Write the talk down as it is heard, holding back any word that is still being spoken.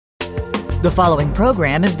The following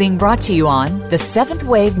program is being brought to you on the Seventh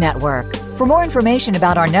Wave Network. For more information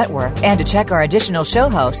about our network and to check our additional show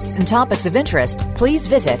hosts and topics of interest, please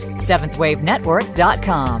visit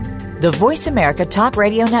seventhwavenetwork.com. The Voice America Talk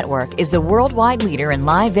Radio Network is the worldwide leader in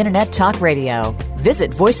live Internet talk radio. Visit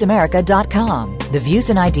voiceamerica.com. The views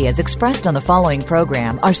and ideas expressed on the following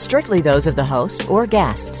program are strictly those of the host or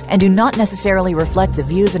guests and do not necessarily reflect the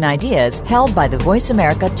views and ideas held by the Voice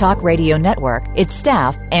America Talk Radio Network, its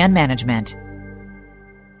staff, and management.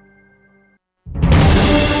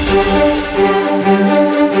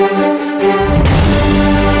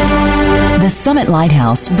 The Summit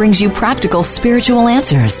Lighthouse brings you practical spiritual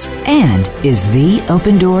answers and is the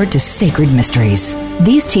open door to sacred mysteries.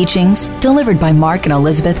 These teachings, delivered by Mark and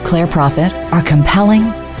Elizabeth Clare Prophet, are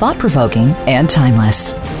compelling, thought-provoking, and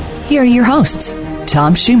timeless. Here are your hosts,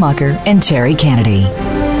 Tom Schumacher and Terry Kennedy.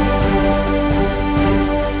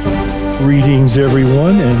 Greetings,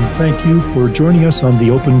 everyone, and thank you for joining us on The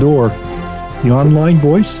Open Door, the online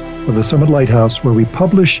voice of the Summit Lighthouse, where we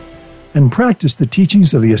publish and practice the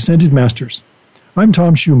teachings of the Ascended Masters. I'm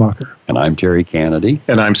Tom Schumacher. And I'm Terry Kennedy.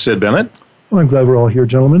 And I'm Sid Bennett. Well, I'm glad we're all here,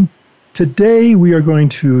 gentlemen. Today we are going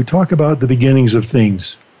to talk about the beginnings of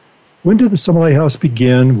things. When did the Summit Lighthouse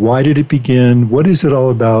begin? Why did it begin? What is it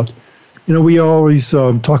all about? You know, we always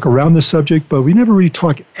talk around this subject, but we never really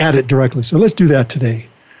talk at it directly. So let's do that today.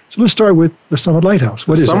 So let's start with the Summit Lighthouse.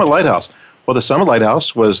 What is it? Summit Lighthouse. Well, the Summit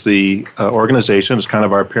Lighthouse was the organization. It's kind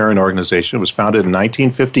of our parent organization. It was founded in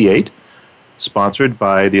 1958. Sponsored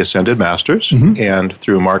by the Ascended Masters and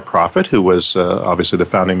through Mark Prophet, who was obviously the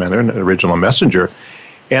founding member and original messenger.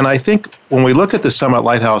 And I think when we look at the Summit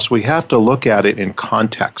Lighthouse, we have to look at it in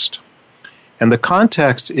context. And the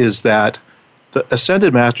context is that the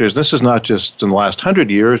Ascended Masters, this is not just in the last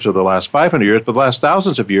 100 years or the last 500 years, but the last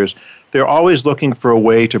thousands of years, they're always looking for a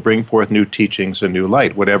way to bring forth new teachings and new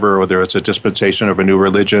light, whether it's a dispensation of a new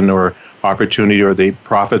religion or opportunity or the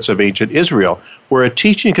prophets of ancient Israel, where a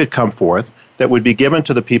teaching could come forth that would be given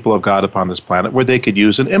to the people of God upon this planet where they could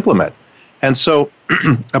use and implement. And so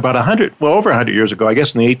over 100 years ago, I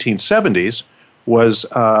guess in the 1870s, was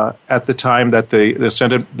at the time that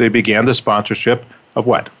they began the sponsorship of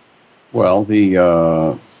what? Well,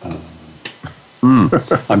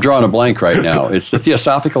 I'm drawing a blank right now. It's the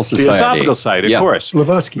Theosophical Society. Theosophical Society, of course.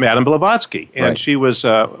 Blavatsky. Madame Blavatsky. And right. She was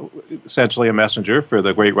essentially a messenger for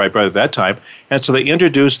the great Right Brother at that time. And so they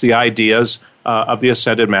introduced the ideas of the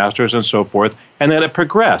Ascended Masters and so forth. And then it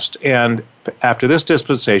progressed. And after this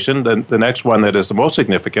dispensation, the next one that is the most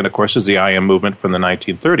significant, of course, is the I Am movement from the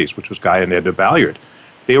 1930s, which was Guy and Edna Ballard.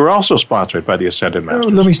 They were also sponsored by the Ascended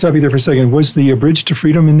Masters. Let me stop you there for a second. Was the Bridge to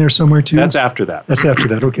Freedom in there somewhere too? That's after that. That's after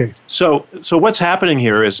that, okay. So what's happening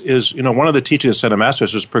here is one of the teachings of the Ascended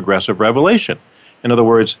Masters is progressive revelation. In other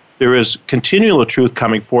words, there is continual truth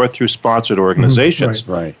coming forth through sponsored organizations.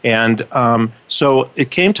 Right. And so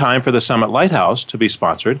it came time for the Summit Lighthouse to be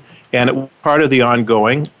sponsored, and it was part of the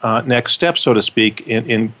ongoing next step, so to speak,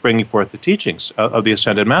 in bringing forth the teachings of the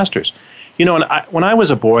Ascended Masters. You know, when I was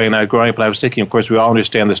a boy and I was growing up, and I was thinking, of course, we all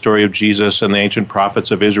understand the story of Jesus and the ancient prophets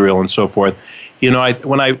of Israel and so forth. You know,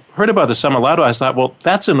 when I heard about the Summit Lighthouse, I thought, well,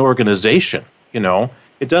 that's an organization, you know.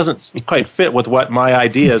 It doesn't quite fit with what my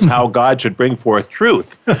idea is how God should bring forth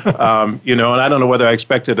truth. You know, and I don't know whether I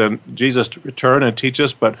expected Jesus to return and teach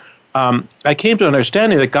us, but I came to an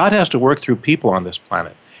understanding that God has to work through people on this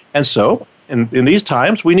planet. And so, in these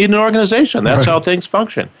times, we need an organization. That's how things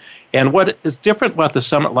function. And what is different about the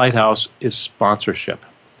Summit Lighthouse is sponsorship.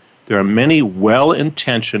 There are many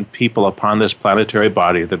well-intentioned people upon this planetary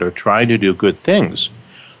body that are trying to do good things.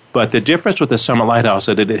 But the difference with the Summit Lighthouse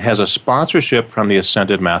is that it has a sponsorship from the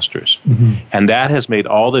Ascended Masters. And that has made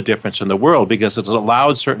all the difference in the world because it's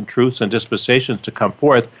allowed certain truths and dispensations to come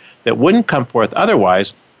forth that wouldn't come forth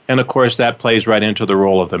otherwise. And, of course, that plays right into the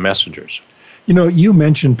role of the messengers. You know, you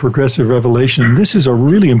mentioned progressive revelation. This is a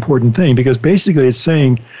really important thing because basically it's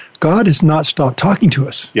saying God has not stopped talking to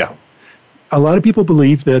us. Yeah. A lot of people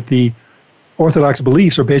believe that the Orthodox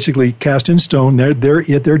beliefs are basically cast in stone. They're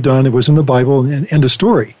done. It was in the Bible, and end of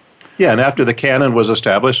story. Yeah, and after the canon was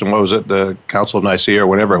established, and what was it, the Council of Nicaea or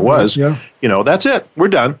whatever it was, you know, that's it. We're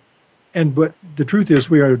done. But the truth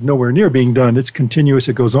is we are nowhere near being done. It's continuous.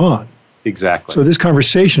 It goes on. Exactly. So this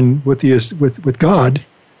conversation with God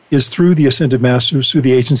is through the Ascended Masters, through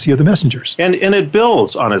the agency of the messengers. And it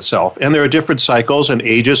builds on itself. And there are different cycles and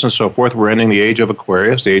ages and so forth. We're ending the age of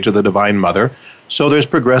Aquarius, the age of the Divine Mother. So there's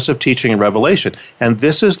progressive teaching and revelation. And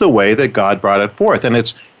this is the way that God brought it forth. And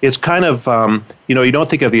it's kind of, you don't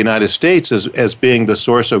think of the United States as being the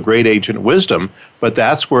source of great ancient wisdom, but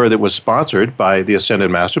that's where it was sponsored by the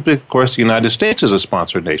Ascended Master. But of course, the United States is a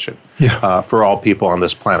sponsored nation for all people on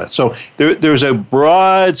this planet. So there's a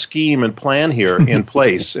broad scheme and plan here in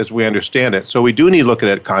place as we understand it. So we do need to look at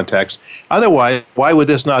it in context. Otherwise, why would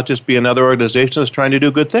this not just be another organization that's trying to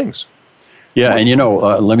do good things? Yeah, and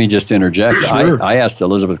let me just interject. Sure. I asked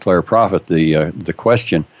Elizabeth Clare Prophet the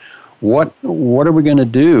question, what are we going to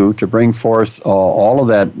do to bring forth all of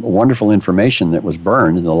that wonderful information that was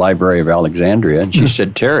burned in the Library of Alexandria? And she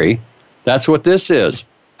said, Terry, that's what this is.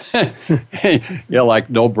 Like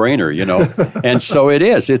no brainer, And so it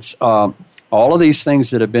is. It's all of these things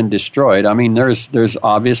that have been destroyed. I mean, there's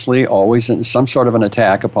obviously always some sort of an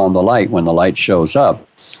attack upon the light when the light shows up.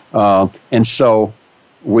 And so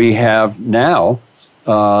we have now,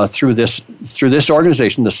 through this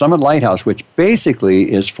organization, the Summit Lighthouse, which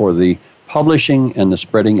basically is for the publishing and the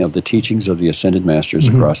spreading of the teachings of the Ascended Masters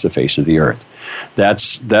across the face of the earth.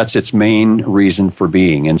 That's its main reason for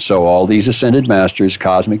being. And so all these Ascended Masters,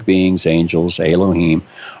 cosmic beings, angels, Elohim,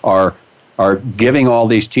 are giving all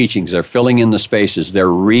these teachings. They're filling in the spaces. They're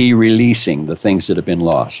re-releasing the things that have been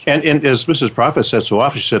lost. And as Mrs. Prophet said so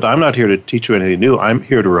often, she said, I'm not here to teach you anything new. I'm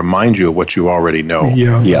here to remind you of what you already know.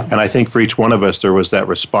 Yeah. And I think for each one of us, there was that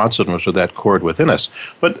responsiveness or that chord within us.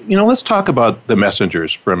 But, let's talk about the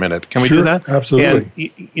messengers for a minute. Can we do that?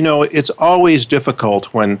 Absolutely. And, it's always difficult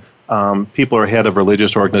when people are head of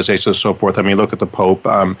religious organizations and so forth. I mean, look at the Pope.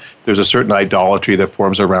 There's a certain idolatry that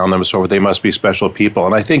forms around them, so they must be special people.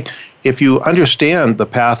 And I think if you understand the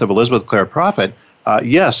path of Elizabeth Clare Prophet,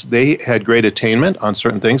 yes, they had great attainment on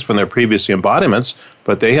certain things from their previous embodiments,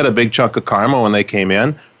 but they had a big chunk of karma when they came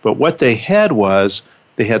in. But what they had was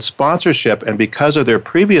they had sponsorship, and because of their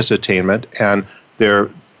previous attainment and their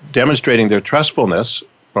demonstrating their trustfulness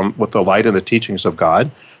with the light and the teachings of God,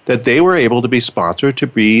 that they were able to be sponsored to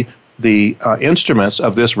be the instruments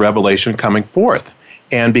of this revelation coming forth.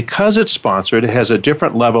 And because it's sponsored, it has a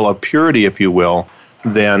different level of purity, if you will,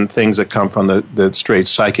 than things that come from the straight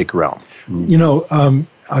psychic realm.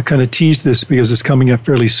 I'll kind of tease this because it's coming up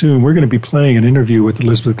fairly soon. We're going to be playing an interview with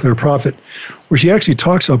Elizabeth Clare Prophet where she actually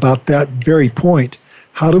talks about that very point.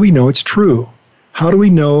 How do we know it's true? How do we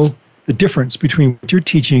know the difference between what you're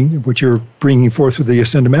teaching, what you're bringing forth with the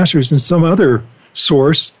Ascended Masters, and some other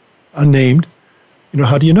source, unnamed?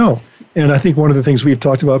 How do you know? And I think one of the things we've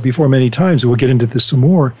talked about before many times, and we'll get into this some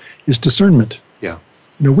more, is discernment. Yeah.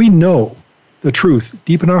 We know the truth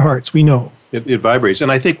deep in our hearts. We know. It vibrates.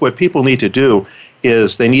 And I think what people need to do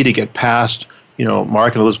is they need to get past,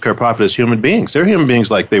 Mark and Elizabeth Clare Prophet as human beings. They're human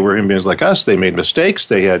beings like they were human beings like us. They made mistakes.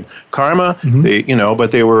 They had karma.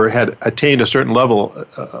 But they had attained a certain level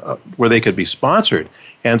where they could be sponsored.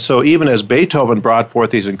 And so even as Beethoven brought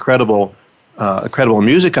forth these incredible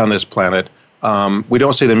music on this planet, we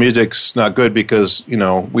don't say the music's not good because, we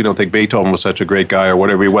don't think Beethoven was such a great guy or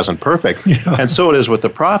whatever. He wasn't perfect. Yeah. And so it is with the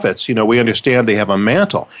prophets. We understand they have a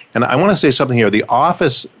mantle. And I want to say something here. The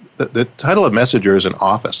office, the title of messenger is an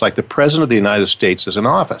office. Like the President of the United States is an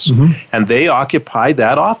office. And they occupied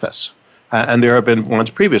that office. And there have been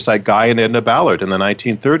ones previous, like Guy and Edna Ballard in the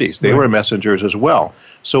 1930s. They were messengers as well.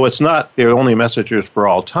 So it's not they're only messengers for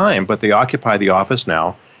all time, but they occupy the office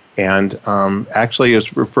now. And actually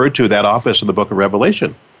is referred to that office in the book of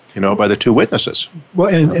Revelation, by the two witnesses.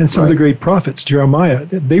 Well, and some of the great prophets, Jeremiah,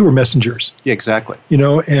 they were messengers. Yeah, exactly.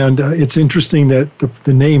 And it's interesting that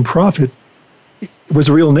the name prophet was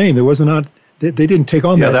a real name. It was not, they didn't take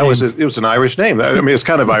on that name. It was an Irish name. I mean, it's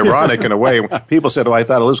kind of ironic in a way. People said, I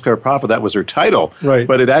thought Elizabeth Clare Prophet, that was her title. Right.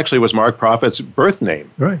 But it actually was Mark Prophet's birth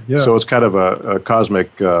name. Right, yeah. So it's kind of a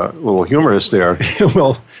cosmic little humorous there.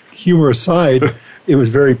 Well, humor aside, it was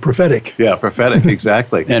very prophetic. Yeah, prophetic,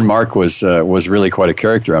 exactly. And Mark was really quite a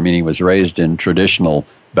character. I mean, he was raised in traditional,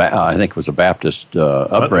 I think it was a Baptist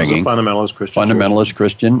upbringing. It was a fundamentalist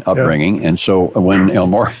Christian upbringing. Yeah. And so when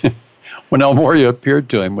El Moria appeared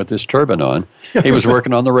to him with this turban on, he was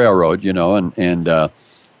working on the railroad, and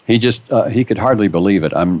he could hardly believe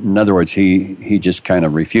it. In other words, he just kind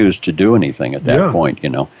of refused to do anything at that point,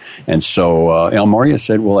 And so El Moria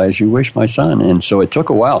said, well, as you wish, my son. And so it took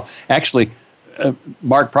a while. Actually,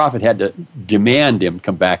 Mark Prophet had to demand him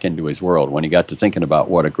come back into his world when he got to thinking about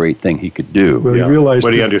what a great thing he could do. Well, he realized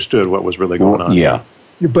he understood what was really going on. Yeah.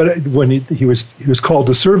 But when he was called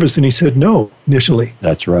to service, and he said no initially.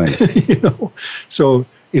 That's right. So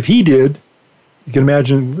if he did, you can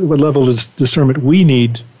imagine what level of discernment we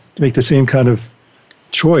need to make the same kind of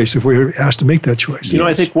choice if we're asked to make that choice.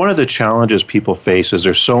 I think one of the challenges people face is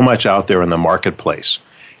there's so much out there in the marketplace.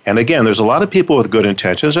 And again, there's a lot of people with good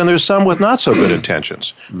intentions, and there's some with not so good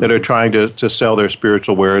intentions that are trying to sell their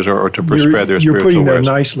spiritual wares or to spread their spiritual wares. You're putting that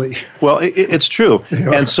nicely. Well, it's true.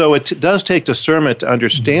 And so it does take discernment to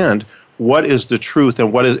understand what is the truth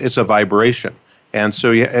and what is it's a vibration. And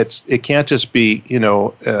so it can't just be,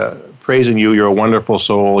 praising you, you're a wonderful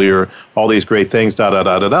soul, you're all these great things,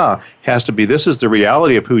 It has to be, this is the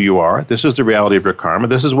reality of who you are, this is the reality of your karma,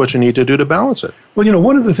 this is what you need to do to balance it. Well,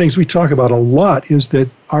 one of the things we talk about a lot is that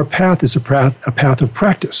our path is a path of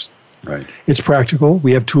practice. Right. It's practical.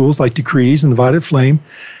 We have tools like decrees and the violet flame.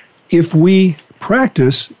 If we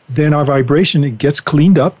practice, then our vibration, it gets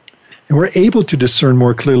cleaned up, and we're able to discern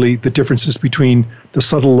more clearly the differences between the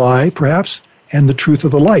subtle lie, perhaps, and the truth of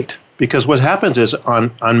the light. Because what happens is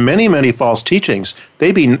on many, many false teachings,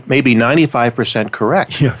 they be maybe 95%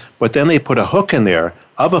 correct. Yeah. But then they put a hook in there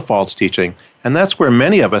of a false teaching, and that's where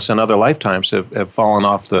many of us in other lifetimes have fallen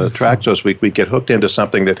off the track. So we get hooked into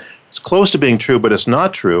something that is close to being true, but it's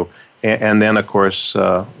not true. And then, of course,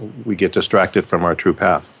 we get distracted from our true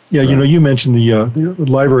path. Yeah, you mentioned the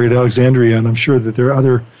library at Alexandria, and I'm sure that there are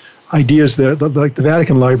other ideas there, like the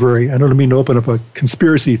Vatican Library. I don't mean to open up a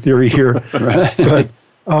conspiracy theory here, but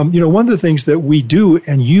one of the things that we do,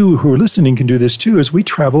 and you who are listening can do this too, is we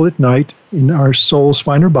travel at night in our soul's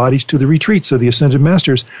finer bodies to the retreats of the Ascended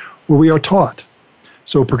Masters, where we are taught.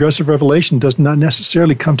 So progressive revelation does not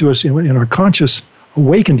necessarily come to us in our conscious,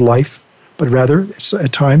 awakened life, but rather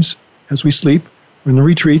at times as we sleep, or in the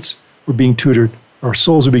retreats, we're being tutored. Our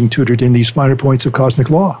souls are being tutored in these finer points of cosmic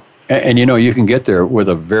law. And you can get there with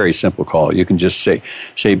a very simple call. You can just say,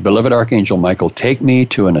 Beloved Archangel Michael, take me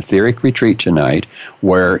to an etheric retreat tonight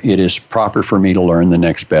where it is proper for me to learn the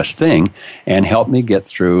next best thing, and help me get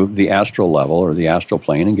through the astral level or the astral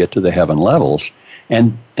plane and get to the heaven levels.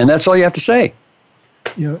 And that's all you have to say.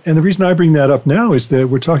 Yeah, and the reason I bring that up now is that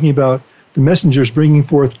we're talking about the messengers bringing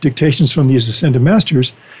forth dictations from these Ascended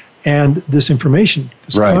Masters, and this information,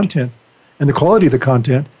 this content, and the quality of the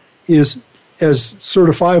content is as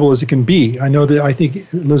certifiable as it can be. I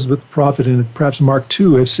think Elizabeth the Prophet and perhaps Mark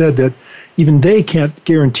II have said that even they can't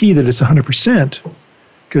guarantee that it's 100%,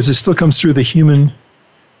 because it still comes through the human.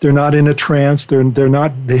 They're not in a trance. They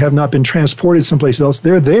have not been transported someplace else.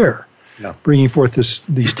 They're there, bringing forth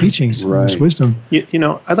these teachings and this wisdom.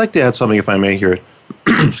 I'd like to add something, if I may, here.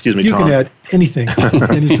 Excuse me, Tom. You can add anything,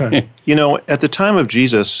 anytime. At the time of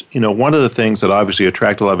Jesus, one of the things that obviously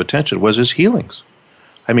attracted a lot of attention was his healings.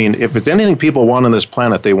 I mean, if it's anything people want on this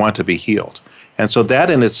planet, they want to be healed. And so that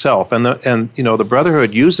in itself, and the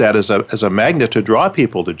Brotherhood used that as a magnet to draw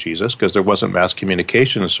people to Jesus, because there wasn't mass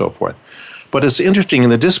communication and so forth. But it's interesting, in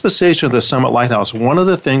the dispensation of the Summit Lighthouse, one of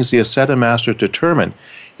the things the Ascended Masters determined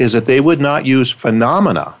is that they would not use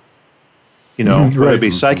phenomena, whether it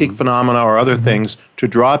be psychic phenomena or other things, to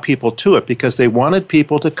draw people to it, because they wanted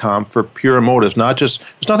people to come for pure motives, there's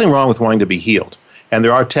nothing wrong with wanting to be healed. And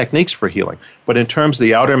there are techniques for healing. But in terms of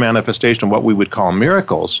the outer manifestation of what we would call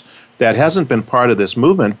miracles, that hasn't been part of this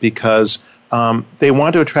movement, because they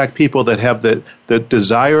want to attract people that have the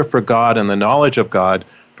desire for God and the knowledge of God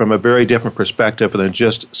from a very different perspective than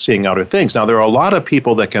just seeing outer things. Now, there are a lot of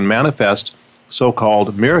people that can manifest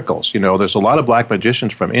so-called miracles. There's a lot of black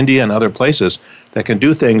magicians from India and other places that can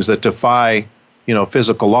do things that defy,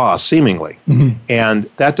 physical law, seemingly. Mm-hmm. And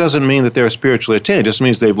that doesn't mean that they're spiritually attained. It just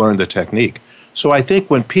means they've learned the technique. So I think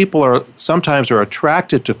when people sometimes are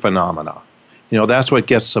attracted to phenomena, that's what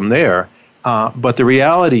gets them there. But the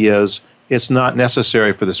reality is, it's not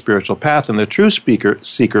necessary for the spiritual path. And the true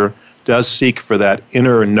seeker does seek for that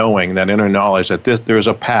inner knowing, that inner knowledge that there's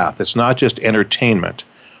a path. It's not just entertainment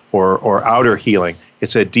or outer healing.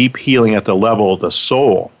 It's a deep healing at the level of the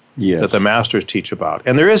soul that the masters teach about.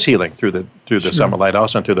 And there is healing through the Summit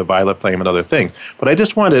Lighthouse and through the violet flame and other things. But I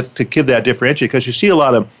just wanted to give that differentiation, because you see a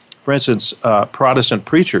lot of, for instance, Protestant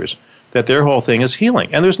preachers, that their whole thing is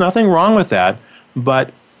healing. And there's nothing wrong with that,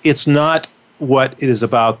 but it's not what it is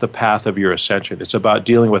about the path of your ascension. It's about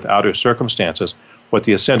dealing with outer circumstances. What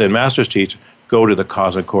the Ascended Masters teach, go to the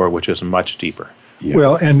cosmic core, which is much deeper. Yeah.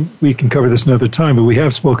 Well, and we can cover this another time, but we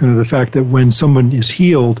have spoken of the fact that when someone is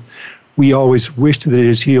healed, we always wish that it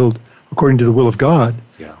is healed according to the will of God.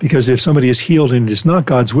 Yeah. Because if somebody is healed and it is not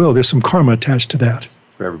God's will, there's some karma attached to that.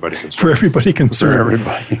 For everybody concerned. For everybody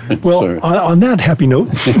concerned. Well, on that happy note,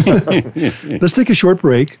 let's take a short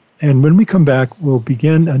break. And when we come back, we'll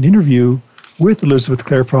begin an interview with Elizabeth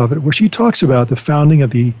Clare Prophet, where she talks about the founding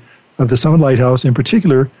of the Summit Lighthouse, in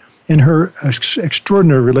particular, and her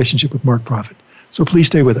extraordinary relationship with Mark Prophet. So please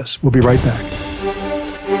stay with us. We'll be right back.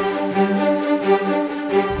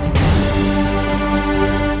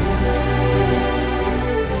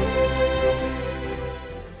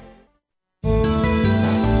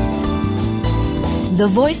 the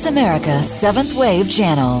Voice America Seventh Wave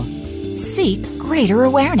Channel. Seek greater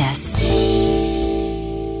awareness.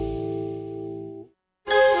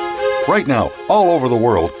 Right now, all over the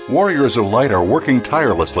world, warriors of light are working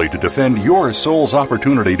tirelessly to defend your soul's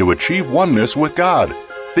opportunity to achieve oneness with God.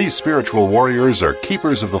 These spiritual warriors are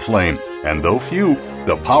keepers of the flame, and though few,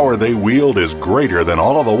 the power they wield is greater than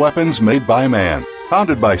all of the weapons made by man.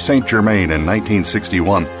 Founded by Saint Germain in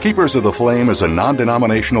 1961, Keepers of the Flame is a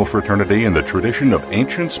non-denominational fraternity in the tradition of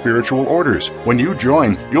ancient spiritual orders. When you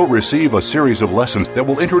join, you'll receive a series of lessons that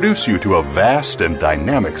will introduce you to a vast and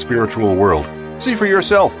dynamic spiritual world. See for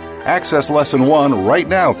yourself. Access Lesson 1 right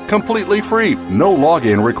now, completely free, no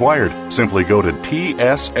login required. Simply go to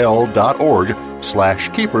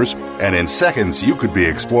tsl.org/keepers, and in seconds you could be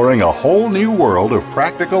exploring a whole new world of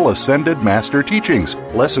practical Ascended Master teachings.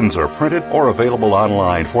 Lessons are printed or available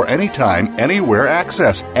online for any time, anywhere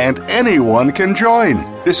access, and anyone can join.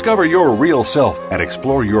 Discover your real self and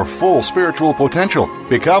explore your full spiritual potential.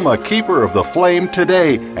 Become a keeper of the flame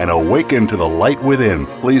today and awaken to the light within.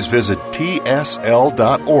 Please visit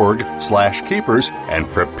tsl.org/keepers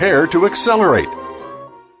and prepare to accelerate.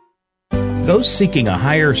 Those seeking a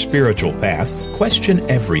higher spiritual path question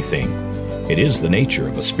everything. It is the nature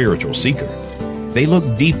of a spiritual seeker. They look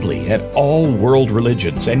deeply at all world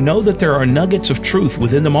religions and know that there are nuggets of truth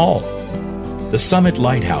within them all. The Summit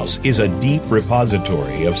Lighthouse is a deep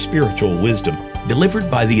repository of spiritual wisdom delivered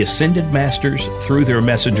by the Ascended Masters through their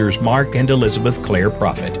messengers Mark and Elizabeth Clare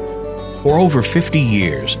Prophet. For over 50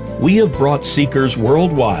 years, we have brought seekers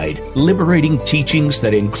worldwide liberating teachings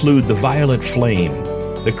that include the violet flame,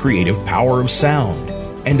 the creative power of sound,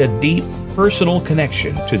 and a deep personal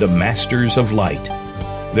connection to the Masters of Light.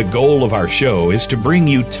 The goal of our show is to bring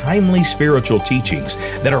you timely spiritual teachings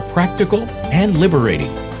that are practical and liberating.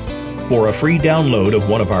 For a free download of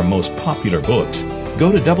one of our most popular books,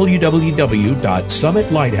 go to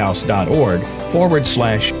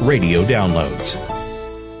www.summitlighthouse.org/radio downloads.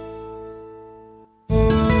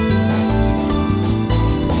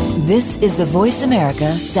 This is the Voice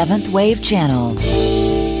America Seventh Wave Channel.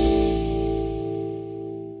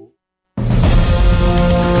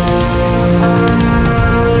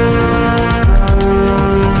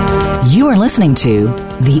 You are listening to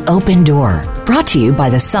The Open Door, brought to you by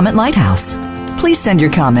the Summit Lighthouse. Please send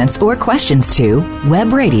your comments or questions to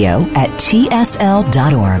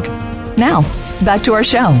webradio@tsl.org. Now, back to our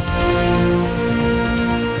show.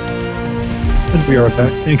 And we are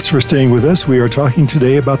back. Thanks for staying with us. We are talking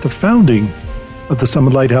today about the founding of the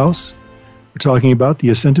Summit Lighthouse. We're talking about the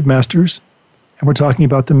Ascended Masters, and we're talking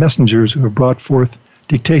about the messengers who have brought forth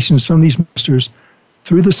dictations from these masters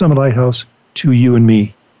through the Summit Lighthouse to you and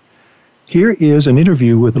me. Here is an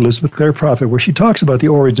interview with Elizabeth Clare Prophet where she talks about the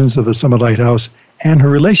origins of the Summit Lighthouse and her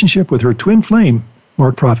relationship with her twin flame,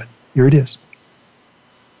 Mark Prophet. Here it is.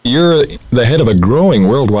 You're the head of a growing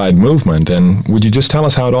worldwide movement, and would you just tell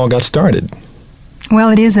us how it all got started?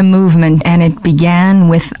 Well, it is a movement, and it began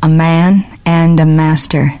with a man and a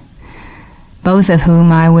master, both of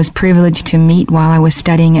whom I was privileged to meet while I was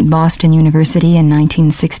studying at Boston University in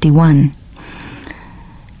 1961.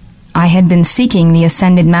 I had been seeking the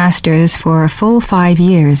Ascended Masters for a full 5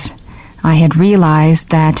 years. I had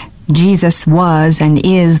realized that Jesus was and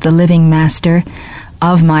is the living master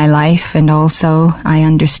of my life, and also I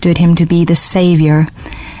understood him to be the Savior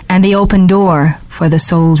and the open door for the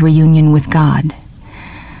soul's reunion with God.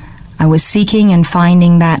 I was seeking and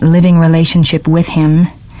finding that living relationship with him,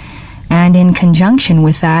 and in conjunction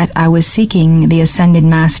with that, I was seeking the Ascended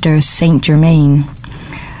Master, Saint Germain,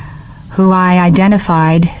 who I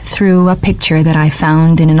identified through a picture that I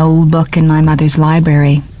found in an old book in my mother's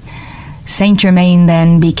library. Saint Germain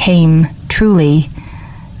then became truly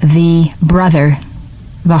the brother,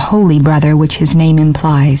 the holy brother, which his name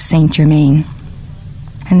implies, Saint Germain.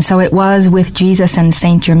 And so it was with Jesus and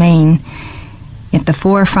Saint Germain at the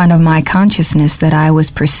forefront of my consciousness that I was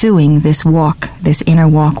pursuing this walk, this inner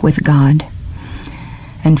walk with God.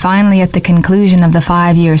 And finally, at the conclusion of the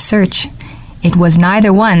 5-year search, it was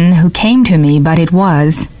neither one who came to me, but it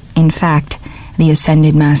was, in fact, the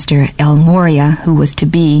Ascended Master El Morya, who was to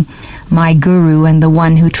be my guru and the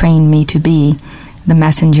one who trained me to be the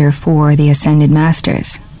messenger for the Ascended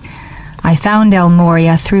Masters. I found El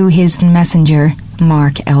Morya through his messenger,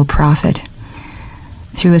 Mark El Prophet.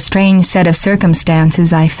 Through a strange set of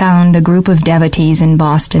circumstances, I found a group of devotees in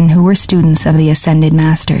Boston who were students of the Ascended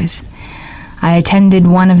Masters. I attended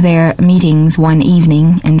one of their meetings one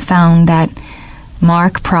evening and found that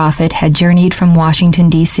Mark Prophet had journeyed from Washington,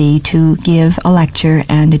 D.C. to give a lecture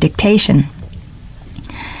and a dictation.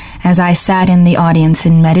 As I sat in the audience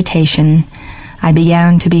in meditation, I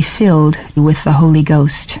began to be filled with the Holy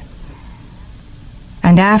Ghost.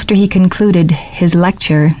 And after he concluded his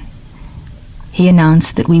lecture, he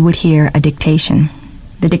announced that we would hear a dictation.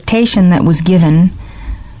 The dictation that was given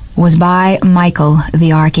was by Michael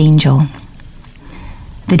the Archangel.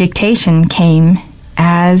 The dictation came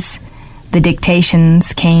as the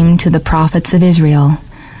dictations came to the prophets of Israel.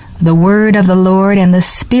 The word of the Lord and the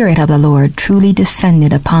Spirit of the Lord truly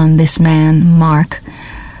descended upon this man, Mark,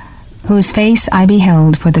 whose face I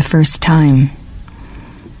beheld for the first time.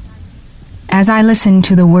 As I listened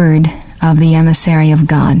to the word of the emissary of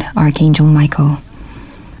God, Archangel Michael,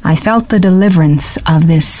 I felt the deliverance of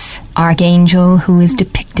this archangel who is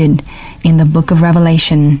depicted in the book of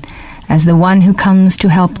Revelation as the one who comes to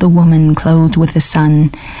help the woman clothed with the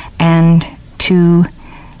sun and to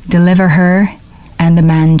deliver her and the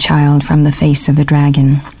man-child from the face of the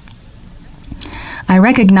dragon. I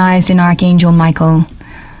recognized in Archangel Michael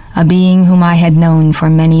a being whom I had known for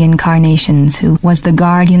many incarnations, who was the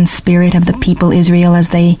guardian spirit of the people Israel as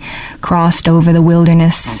they crossed over the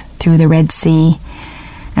wilderness through the Red Sea,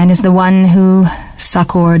 and is the one who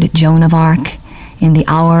succored Joan of Arc in the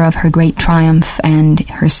hour of her great triumph and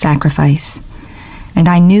her sacrifice. And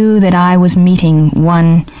I knew that I was meeting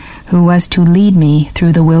one who was to lead me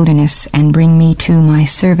through the wilderness and bring me to my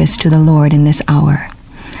service to the Lord in this hour.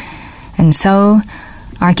 And so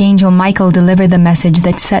Archangel Michael delivered the message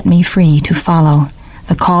that set me free to follow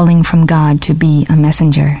the calling from God to be a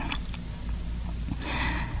messenger.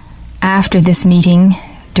 After this meeting,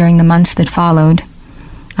 during the months that followed,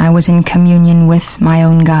 I was in communion with my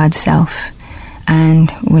own God self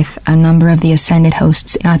and with a number of the ascended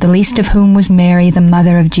hosts, not the least of whom was Mary, the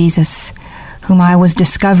mother of Jesus, whom I was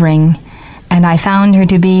discovering, and I found her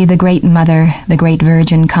to be the great mother, the great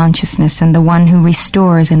virgin consciousness, and the one who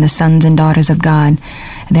restores in the sons and daughters of God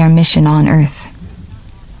their mission on earth.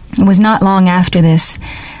 It was not long after this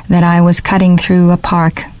that I was cutting through a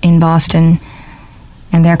park in Boston,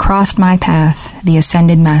 and there crossed my path the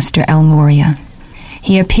ascended master El Morya.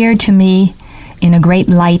 He appeared to me in a great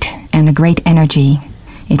light and a great energy.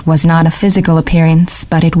 It was not a physical appearance,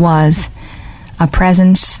 but it was a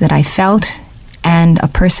presence that I felt and a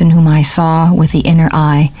person whom I saw with the inner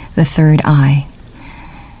eye, the third eye.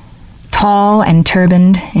 Tall and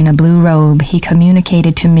turbaned in a blue robe, he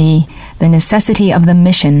communicated to me the necessity of the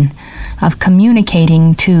mission of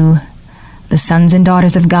communicating to the sons and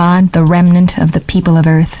daughters of God, the remnant of the people of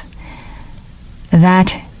earth,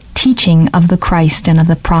 that teaching of the Christ and of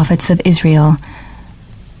the prophets of Israel,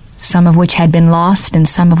 some of which had been lost and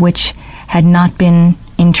some of which had not been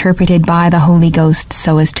interpreted by the Holy Ghost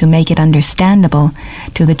so as to make it understandable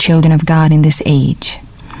to the children of God in this age.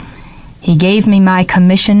 He gave me my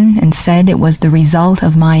commission and said it was the result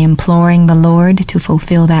of my imploring the Lord to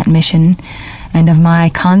fulfill that mission and of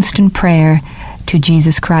my constant prayer to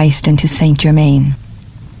Jesus Christ and to Saint Germain.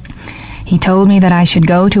 He told me that I should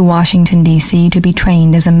go to Washington, D.C. to be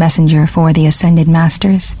trained as a messenger for the Ascended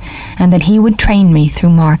Masters, and that he would train me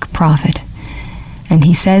through Mark Prophet. And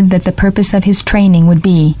he said that the purpose of his training would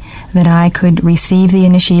be that I could receive the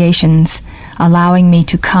initiations, allowing me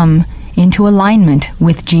to come into alignment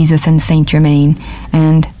with Jesus and Saint Germain,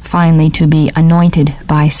 and finally to be anointed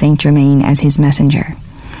by Saint Germain as his messenger.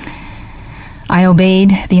 I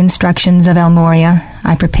obeyed the instructions of El Morya.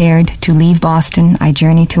 I prepared to leave Boston. I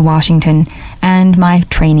journeyed to Washington, and my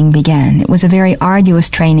training began. It was a very arduous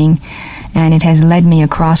training, and it has led me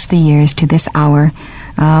across the years to this hour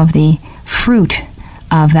of the fruit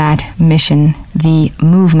of that mission, the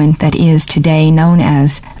movement that is today known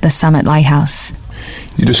as the Summit Lighthouse.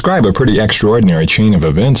 You describe a pretty extraordinary chain of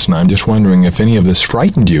events, and I'm just wondering if any of this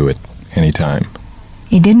frightened you at any time.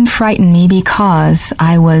 It didn't frighten me because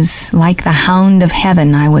I was like the hound of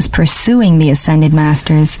heaven. I was pursuing the Ascended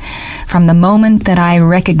Masters from the moment that I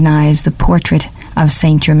recognized the portrait of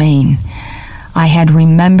Saint Germain. I had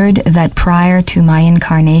remembered that prior to my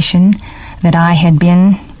incarnation that I had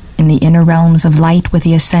been in the inner realms of light with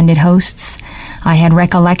the Ascended Hosts. I had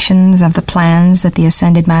recollections of the plans that the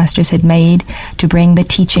Ascended Masters had made to bring the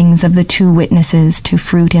teachings of the two witnesses to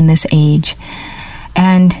fruit in this age.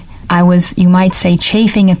 And I was, you might say,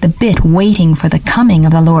 chafing at the bit, waiting for the coming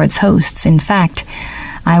of the Lord's hosts. In fact,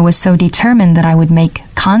 I was so determined that I would make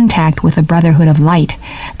contact with the Brotherhood of Light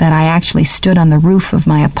that I actually stood on the roof of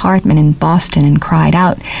my apartment in Boston and cried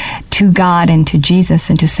out to God and to Jesus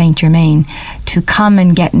and to Saint Germain to come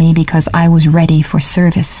and get me because I was ready for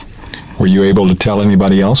service. Were you able to tell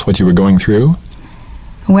anybody else what you were going through?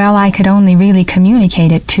 Well, I could only really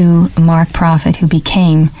communicate it to Mark Prophet, who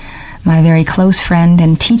became my very close friend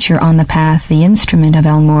and teacher on the path, the instrument of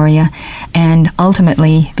El Morya, and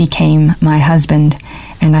ultimately became my husband.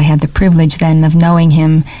 And I had the privilege then of knowing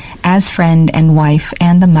him as friend and wife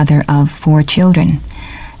and the mother of 4 children.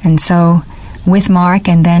 And so, with Mark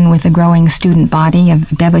and then with the growing student body of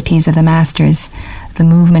devotees of the Masters, the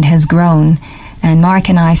movement has grown. And Mark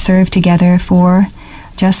and I served together for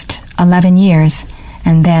just 11 years.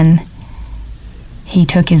 And then he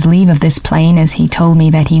took his leave of this plane, as he told me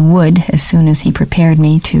that he would as soon as he prepared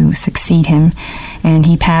me to succeed him. And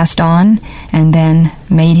he passed on and then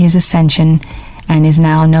made his ascension and is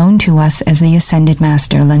now known to us as the Ascended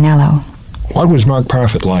Master Lanello. What was Mark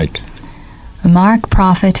Prophet like? Mark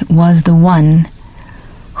Prophet was the one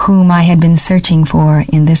whom I had been searching for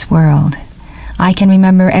in this world. I can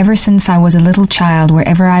remember ever since I was a little child,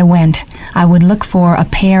 wherever I went, I would look for a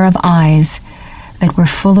pair of eyes that were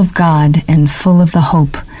full of God and full of the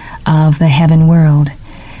hope of the heaven world.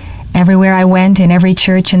 Everywhere I went, in every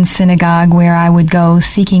church and synagogue where I would go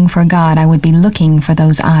seeking for God, I would be looking for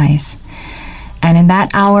those eyes. And in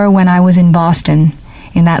that hour when I was in Boston,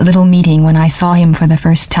 in that little meeting when I saw him for the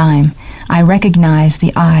first time, I recognized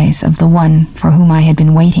the eyes of the one for whom I had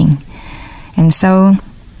been waiting. And so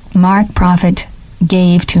Mark Prophet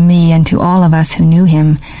gave to me and to all of us who knew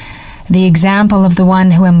him the example of the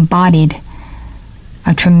one who embodied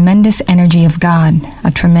a tremendous energy of God,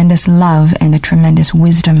 a tremendous love, and a tremendous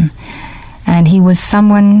wisdom. And he was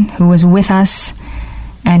someone who was with us,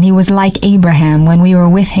 and he was like Abraham. When we were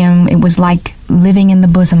with him, it was like living in the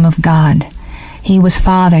bosom of God. He was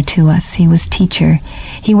Father to us. He was Teacher.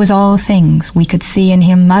 He was all things. We could see in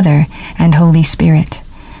him Mother and Holy Spirit.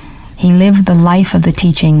 He lived the life of the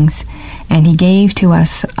teachings, and he gave to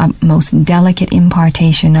us a most delicate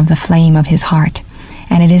impartation of the flame of his heart.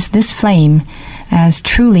 And it is this flame, as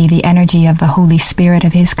truly the energy of the Holy Spirit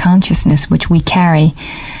of his consciousness, which we carry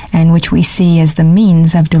and which we see as the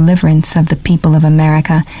means of deliverance of the people of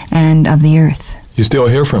America and of the earth. You still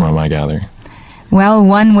hear from him, I gather. Well,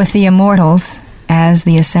 one with the immortals, as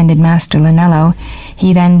the Ascended Master Lanello,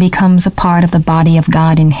 he then becomes a part of the body of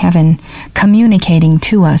God in heaven, communicating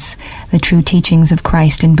to us the true teachings of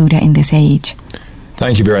Christ and Buddha in this age.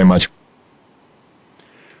 Thank you very much.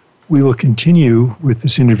 We will continue with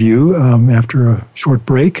this interview after a short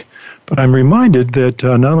break, but I'm reminded that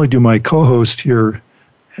not only do my co-hosts here,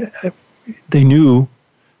 they knew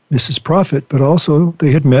Mrs. Prophet, but also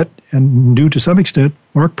they had met and knew to some extent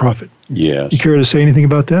Mark Prophet. Yes. You care to say anything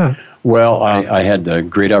about that? Well, I had a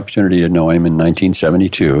great opportunity to know him in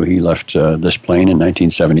 1972. He left this plane in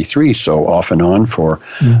 1973, so off and on for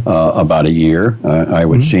about a year. I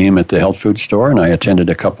would see him at the health food store, and I attended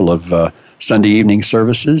a couple of Sunday evening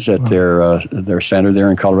services at their center there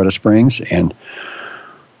in Colorado Springs, and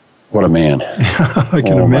what a man. I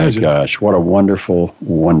can imagine. Oh, my gosh, what a wonderful,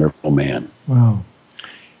 wonderful man. Wow.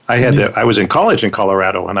 I was in college in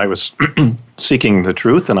Colorado, and I was seeking the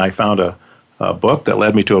truth, and I found a book that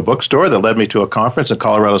led me to a bookstore that led me to a conference in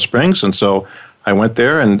Colorado Springs. And so I went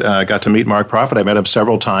there and got to meet Mark Prophet. I met him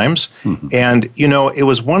several times. Mm-hmm. And, it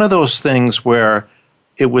was one of those things where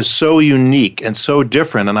it was so unique and so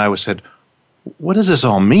different. And I said, what does this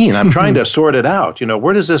all mean? I'm trying to sort it out.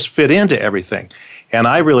 Where does this fit into everything? And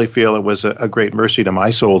I really feel it was a great mercy to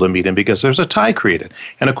my soul to meet him, because there's a tie created.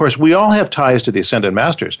 And of course, we all have ties to the Ascended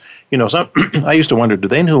Masters. I used to wonder, do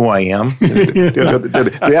they know who I am? Do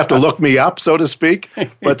they have to look me up, so to speak?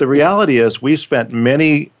 But the reality is, we've spent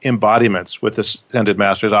many embodiments with the Ascended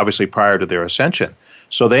Masters, obviously prior to their ascension.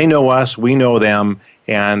 So they know us, we know them,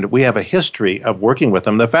 and we have a history of working with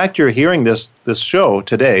them. The fact you're hearing this show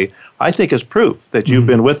today, I think, is proof that you've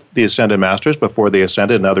been with the Ascended Masters before they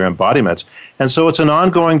ascended and other embodiments. And so it's an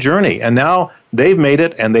ongoing journey. And now they've made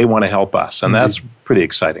it, and they want to help us. And that's pretty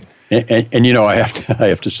exciting. And I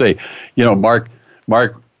have to say,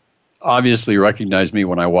 Mark obviously recognized me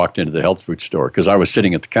when I walked into the health food store, because I was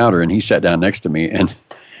sitting at the counter, and he sat down next to me, and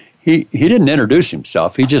he didn't introduce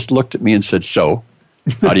himself. He just looked at me and said, "So,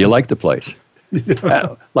 how do you like the place?"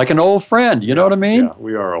 Like an old friend, you know what I mean? Yeah,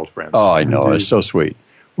 we are old friends. Oh, I know. It's so sweet.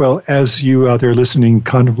 Well, as you out there listening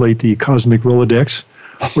contemplate the cosmic Rolodex,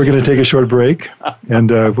 we're going to take a short break, and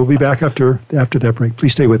we'll be back after that break.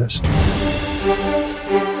 Please stay with us.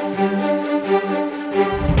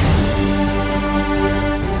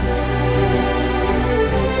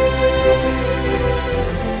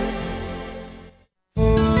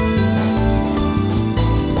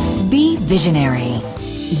 Be visionary.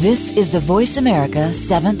 This is the Voice America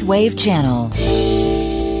 7th Wave Channel.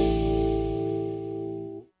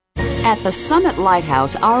 At the Summit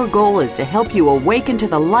Lighthouse, our goal is to help you awaken to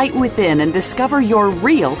the light within and discover your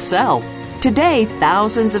real self. Today,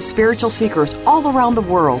 thousands of spiritual seekers all around the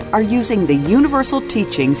world are using the universal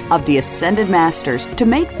teachings of the Ascended Masters to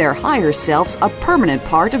make their higher selves a permanent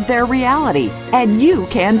part of their reality. And you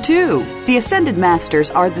can too. The Ascended Masters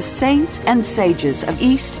are the saints and sages of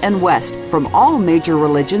East and West from all major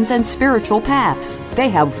religions and spiritual paths. They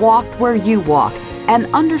have walked where you walk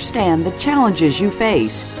and understand the challenges you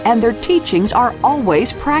face, and their teachings are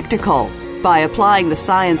always practical. By applying the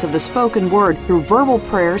science of the spoken word through verbal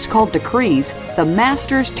prayers called decrees, the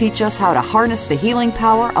Masters teach us how to harness the healing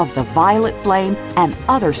power of the violet flame and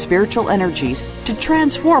other spiritual energies to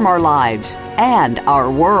transform our lives and our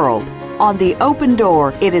world. On The Open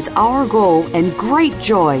Door, it is our goal and great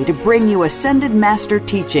joy to bring you Ascended Master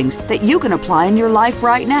teachings that you can apply in your life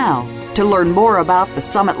right now. To learn more about the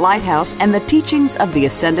Summit Lighthouse and the teachings of the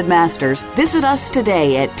Ascended Masters, visit us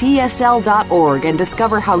today at tsl.org and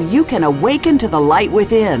discover how you can awaken to the light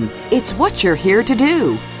within. It's what you're here to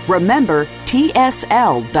do. Remember,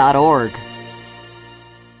 tsl.org.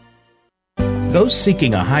 Those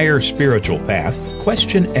seeking a higher spiritual path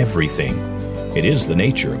question everything. It is the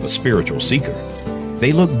nature of a spiritual seeker.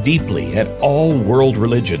 They look deeply at all world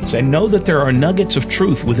religions and know that there are nuggets of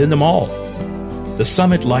truth within them all. The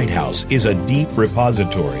Summit Lighthouse is a deep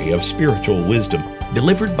repository of spiritual wisdom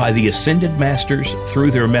delivered by the Ascended Masters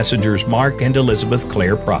through their messengers Mark and Elizabeth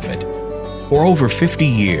Clare Prophet. For over 50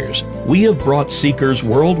 years, we have brought seekers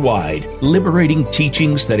worldwide liberating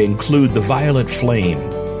teachings that include the violet flame,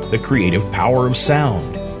 the creative power of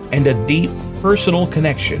sound, and a deep personal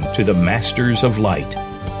connection to the Masters of Light.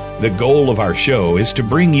 The goal of our show is to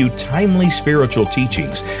bring you timely spiritual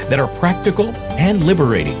teachings that are practical and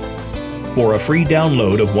liberating. For a free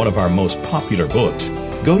download of one of our most popular books,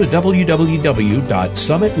 go to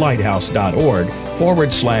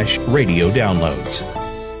www.summitlighthouse.org/radio downloads.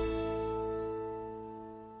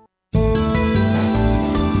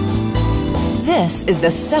 This is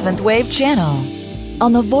the Seventh Wave Channel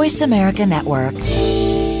on the Voice America Network.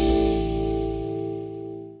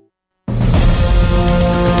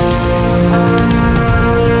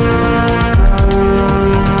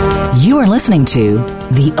 You are listening to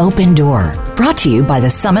The Open Door, brought to you by the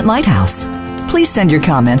Summit Lighthouse. Please send your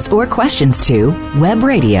comments or questions to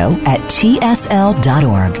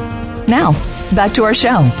webradio@tsl.org. Now, back to our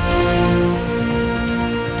show.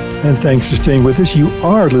 And thanks for staying with us. You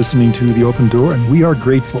are listening to The Open Door, and we are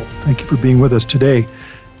grateful. Thank you for being with us today.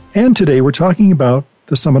 And today we're talking about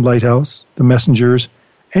the Summit Lighthouse, the messengers,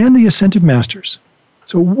 and the Ascended Masters.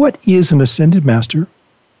 So what is an Ascended Master?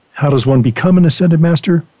 How does one become an Ascended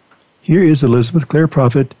Master? Here is Elizabeth Clare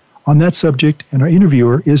Prophet on that subject, and our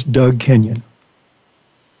interviewer is Doug Kenyon.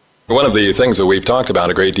 One of the things that we've talked about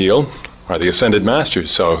a great deal are the Ascended Masters.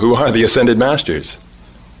 So who are the Ascended Masters?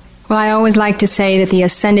 Well, I always like to say that the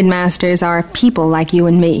Ascended Masters are people like you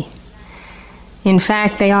and me. In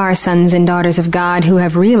fact, they are sons and daughters of God who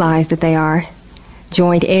have realized that they are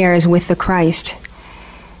joint heirs with the Christ.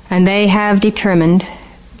 And they have determined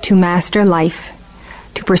to master life,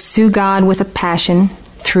 to pursue God with a passion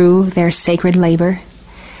through their sacred labor,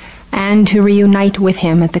 and to reunite with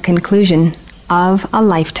Him at the conclusion of a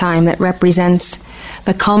lifetime that represents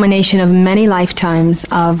the culmination of many lifetimes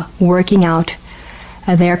of working out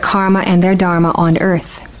their karma and their dharma on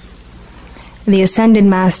earth. The Ascended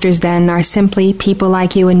Masters, then, are simply people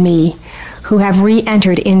like you and me who have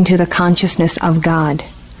re-entered into the consciousness of God.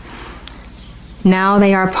 Now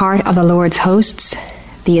they are part of the Lord's hosts,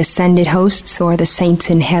 the ascended hosts, or the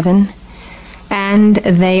saints in heaven, and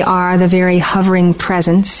they are the very hovering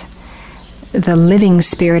presence, the living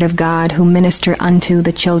Spirit of God who minister unto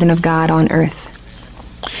the children of God on earth.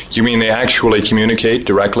 You mean they actually communicate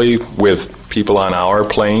directly with people on our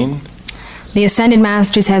plane? The Ascended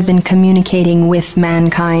Masters have been communicating with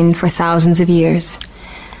mankind for thousands of years.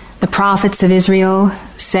 The prophets of Israel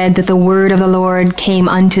said that the word of the Lord came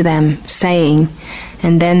unto them, saying,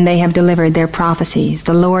 and then they have delivered their prophecies.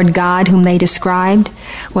 The Lord God, whom they described,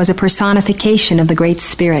 was a personification of the Great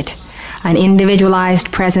Spirit, an individualized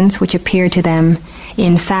presence which appeared to them.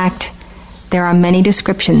 In fact, there are many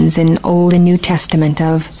descriptions in Old and New Testament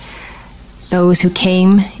of those who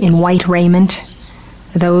came in white raiment,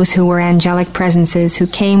 those who were angelic presences, who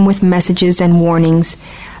came with messages and warnings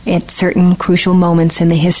at certain crucial moments in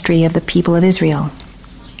the history of the people of Israel.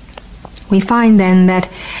 We find then that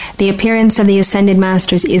the appearance of the Ascended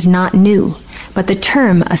Masters is not new, but the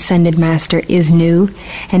term Ascended Master is new,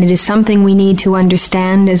 and it is something we need to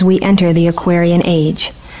understand as we enter the Aquarian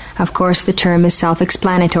Age. Of course, the term is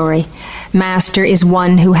self-explanatory. Master is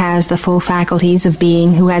one who has the full faculties of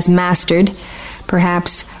being, who has mastered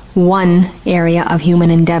perhaps one area of human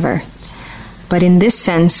endeavor. But in this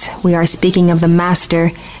sense, we are speaking of the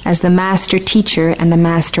Master as the Master Teacher and the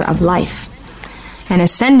Master of life. An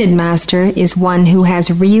ascended Master is one who has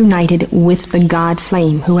reunited with the God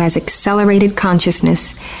flame, who has accelerated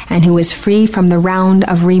consciousness, and who is free from the round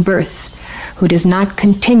of rebirth, who does not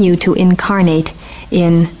continue to incarnate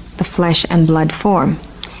in the flesh and blood form.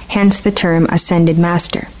 Hence the term Ascended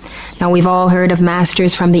Master. Now, we've all heard of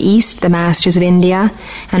masters from the East, the masters of India,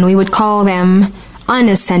 and we would call them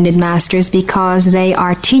unascended masters because they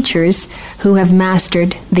are teachers who have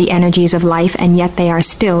mastered the energies of life, and yet they are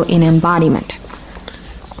still in embodiment.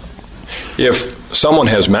 If someone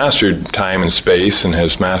has mastered time and space and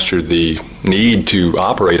has mastered the need to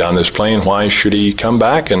operate on this plane, why should he come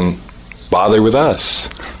back and bother with us?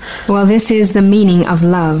 Well, this is the meaning of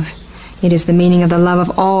love. It is the meaning of the love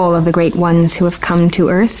of all of the great ones who have come to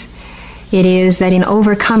earth. It is that in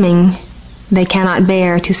overcoming, they cannot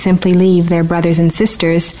bear to simply leave their brothers and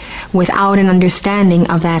sisters without an understanding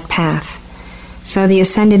of that path. So the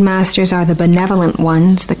Ascended Masters are the benevolent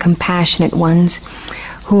ones, the compassionate ones,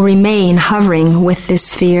 who remain hovering with this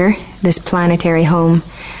sphere, this planetary home,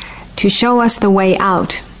 to show us the way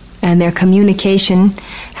out. And their communication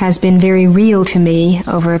has been very real to me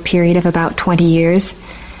over a period of about 20 years.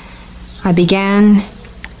 I began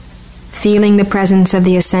feeling the presence of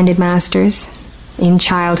the Ascended Masters in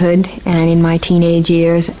childhood and in my teenage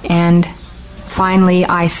years, and finally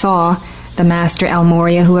I saw the Master El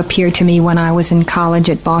Morya, who appeared to me when I was in college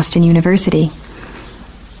at Boston University.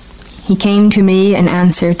 He came to me in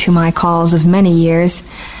answer to my calls of many years,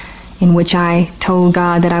 in which I told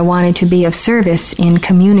God that I wanted to be of service in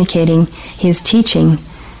communicating His teaching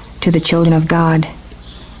to the children of God.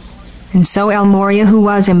 And so El Morya, who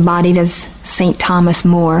was embodied as St. Thomas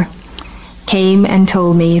More, came and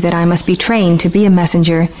told me that I must be trained to be a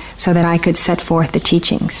messenger so that I could set forth the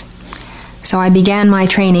teachings. So I began my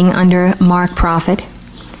training under Mark Prophet,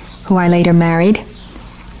 who I later married,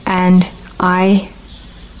 and I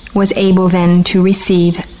was able then to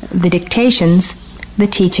receive the dictations, the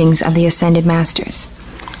teachings of the Ascended Masters.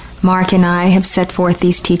 Mark and I have set forth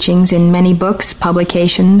these teachings in many books,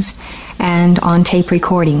 publications, and on tape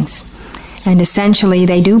recordings. And essentially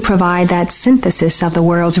they do provide that synthesis of the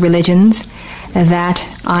world's religions that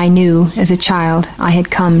I knew as a child I had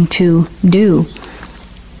come to do.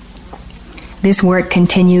 This work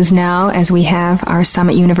continues now as we have our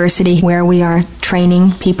Summit University, where we are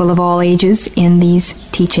training people of all ages in these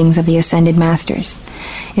teachings of the Ascended Masters.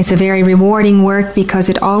 It's a very rewarding work because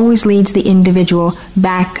it always leads the individual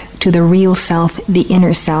back to the real self, the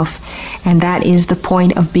inner self, and that is the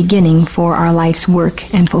point of beginning for our life's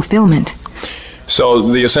work and fulfillment. So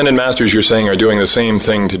the Ascended Masters, you're saying, are doing the same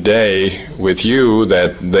thing today with you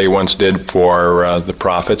that they once did for the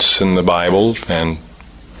prophets in the Bible and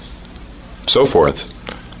so forth.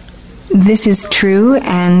 This is true,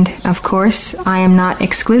 and of course, I am not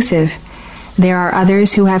exclusive. There are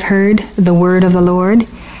others who have heard the word of the Lord,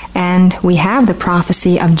 and we have the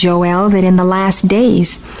prophecy of Joel that in the last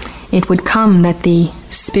days it would come that the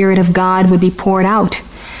Spirit of God would be poured out,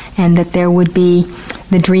 and that there would be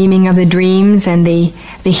the dreaming of the dreams and the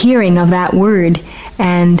hearing of that word,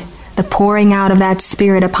 and the pouring out of that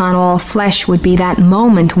Spirit upon all flesh would be that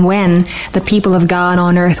moment when the people of God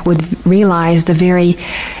on earth would realize the very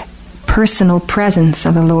personal presence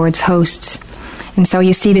of the Lord's hosts. And so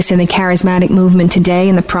you see this in the charismatic movement today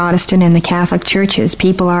in the Protestant and the Catholic churches.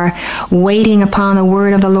 People are waiting upon the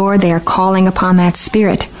word of the Lord. They are calling upon that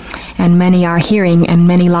Spirit. And many are hearing, and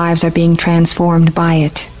many lives are being transformed by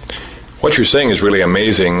it. What you're saying is really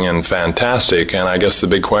amazing and fantastic, and I guess the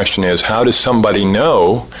big question is, how does somebody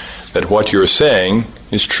know that what you're saying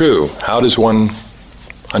is true? How does one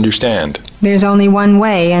understand? There's only one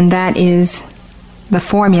way, and that is the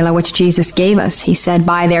formula which Jesus gave us. He said,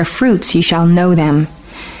 "By their fruits ye shall know them."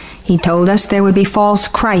 He told us there would be false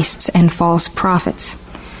Christs and false prophets.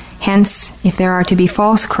 Hence, if there are to be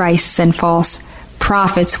false Christs and false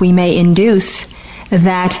prophets, we may induce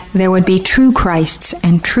that there would be true Christs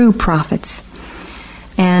and true prophets.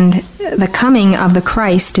 And the coming of the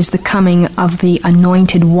Christ is the coming of the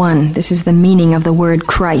Anointed One. This is the meaning of the word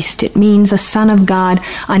Christ. It means a Son of God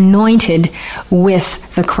anointed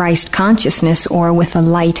with the Christ consciousness, or with the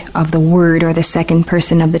light of the Word, or the second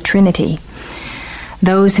person of the Trinity.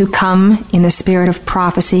 Those who come in the spirit of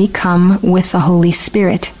prophecy come with the Holy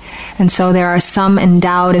Spirit. And so there are some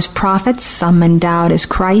endowed as prophets, some endowed as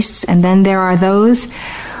Christs, and then there are those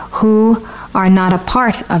who are not a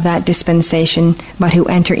part of that dispensation, but who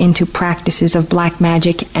enter into practices of black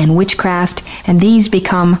magic and witchcraft, and these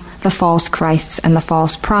become the false Christs and the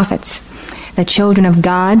false prophets. The children of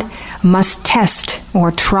God must test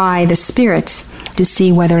or try the spirits to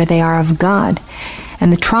see whether they are of God.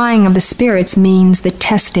 And the trying of the spirits means the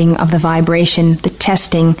testing of the vibration, the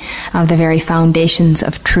testing of the very foundations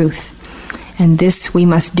of truth. And this we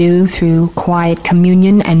must do through quiet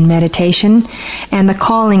communion and meditation, and the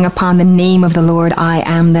calling upon the name of the Lord, I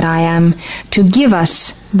am that I am, to give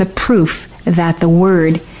us the proof that the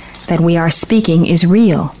word that we are speaking is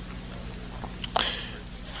real.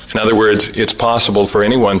 In other words, it's possible for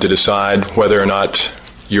anyone to decide whether or not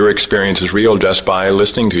your experience is real just by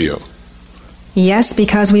listening to you. Yes,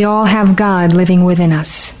 because we all have God living within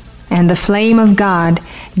us, and the flame of God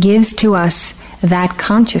gives to us that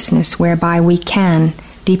consciousness whereby we can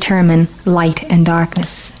determine light and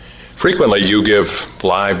darkness. Frequently you give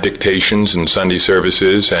live dictations in Sunday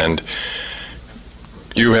services, and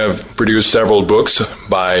you have produced several books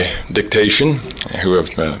by dictation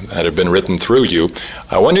that have been written through you.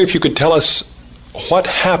 I wonder if you could tell us what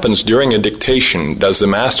happens during a dictation. Does the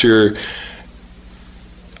Master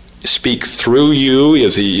speak through you?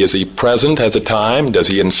 Is he present at the time? Does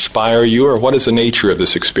he inspire you, or what is the nature of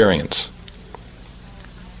this experience?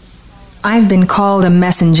 I've been called a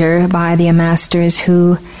messenger by the Masters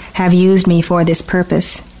who have used me for this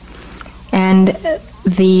purpose. And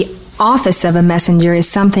the office of a messenger is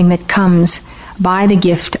something that comes by the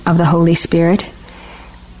gift of the Holy Spirit,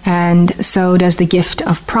 and so does the gift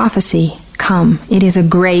of prophecy come. It is a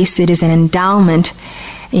grace, it is an endowment,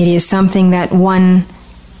 it is something that one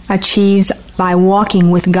achieves by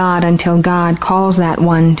walking with God until God calls that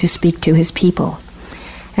one to speak to his people.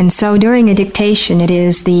 And so during a dictation, it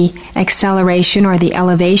is the acceleration or the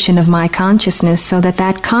elevation of my consciousness so that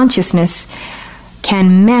that consciousness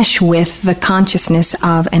can mesh with the consciousness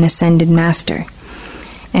of an ascended master.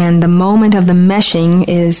 And the moment of the meshing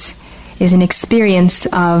is an experience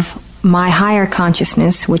of my higher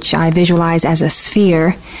consciousness, which I visualize as a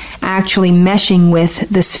sphere, actually meshing with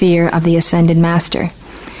the sphere of the ascended master.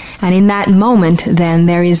 And in that moment, then,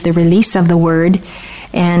 there is the release of the word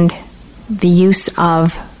and the use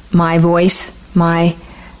of my voice, my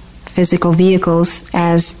physical vehicles,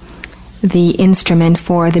 as the instrument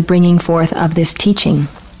for the bringing forth of this teaching.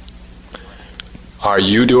 Are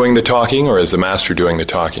you doing the talking, or is the Master doing the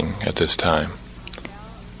talking at this time?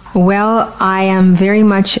 Well, I am very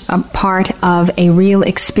much a part of a real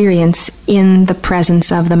experience in the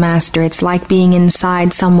presence of the Master. It's like being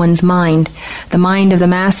inside someone's mind. The mind of the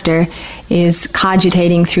Master is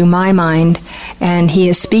cogitating through my mind, and he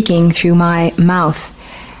is speaking through my mouth.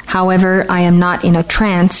 However, I am not in a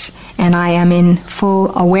trance, and I am in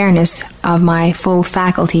full awareness of my full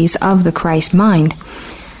faculties of the Christ mind.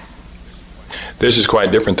 This is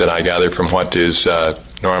quite different than I gather from what is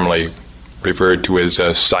normally referred to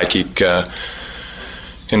as psychic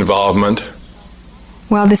involvement.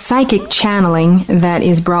 Well, the psychic channeling that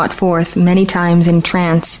is brought forth many times in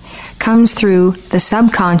trance comes through the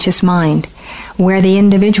subconscious mind, where the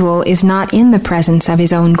individual is not in the presence of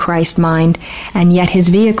his own Christ mind, and yet his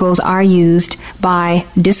vehicles are used by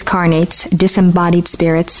discarnates, disembodied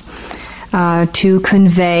spirits, to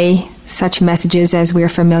convey such messages as we're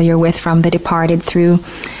familiar with from the departed through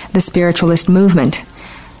the spiritualist movement.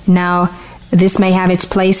 Now, this may have its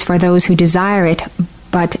place for those who desire it,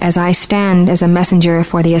 but as I stand as a messenger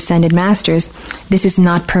for the Ascended Masters, this is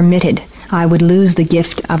not permitted. I would lose the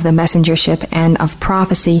gift of the messengership and of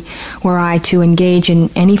prophecy were I to engage in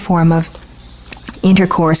any form of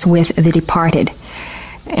intercourse with the departed.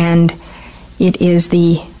 And it is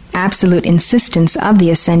the absolute insistence of the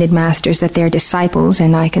Ascended Masters that their disciples,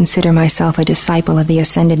 and I consider myself a disciple of the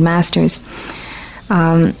Ascended Masters,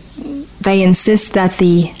 they insist that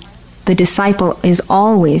the disciple is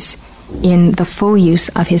always in the full use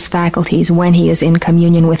of his faculties when he is in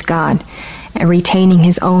communion with God, retaining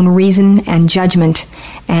his own reason and judgment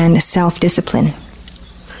and self-discipline.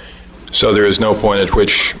 So there is no point at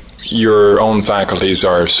which your own faculties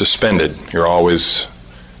are suspended. You're always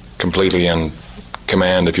completely in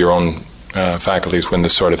command of your own faculties when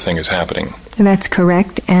this sort of thing is happening. That's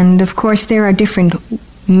correct. And of course there are different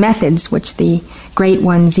methods which the great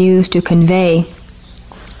ones use to convey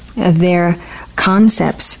their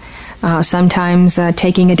concepts. Sometimes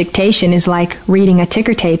taking a dictation is like reading a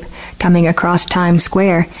ticker tape coming across Times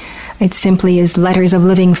Square. It simply is letters of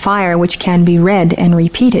living fire which can be read and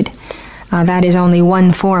repeated. That is only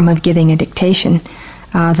one form of giving a dictation.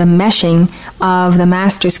 The meshing of the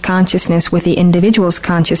Master's consciousness with the individual's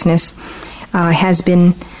consciousness has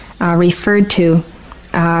been referred to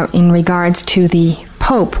in regards to the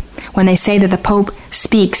Pope. When they say that the Pope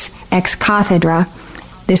speaks ex cathedra,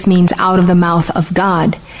 this means out of the mouth of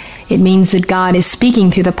God. It means that God is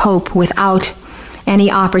speaking through the Pope without any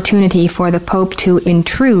opportunity for the Pope to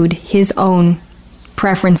intrude his own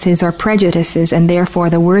preferences or prejudices, and therefore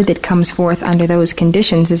the word that comes forth under those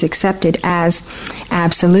conditions is accepted as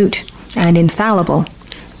absolute and infallible.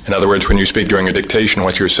 In other words, when you speak during a dictation,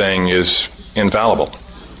 what you're saying is infallible.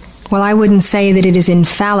 Well, I wouldn't say that it is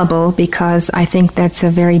infallible, because I think that's a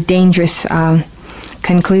very dangerous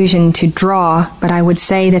conclusion to draw, but I would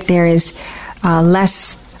say that there is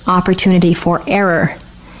less opportunity for error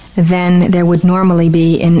than there would normally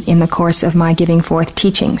be in the course of my giving forth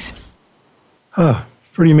teachings.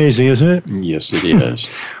 Pretty amazing, isn't it? Yes, it is.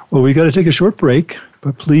 Well, we got to take a short break,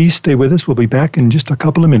 but please stay with us. We'll be back in just a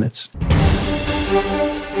couple of minutes.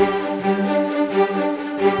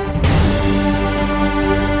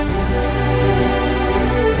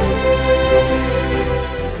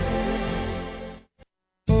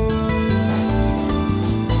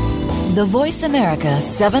 The Voice America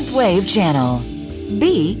 7th Wave Channel.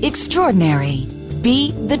 Be extraordinary.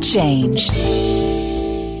 Be the change.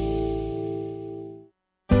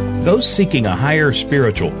 Those seeking a higher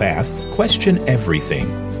spiritual path question everything.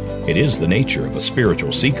 It is the nature of a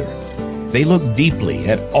spiritual seeker. They look deeply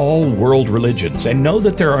at all world religions and know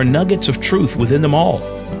that there are nuggets of truth within them all.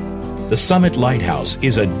 The Summit Lighthouse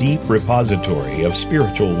is a deep repository of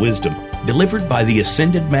spiritual wisdom delivered by the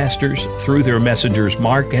Ascended Masters through their messengers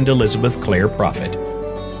Mark and Elizabeth Clare Prophet.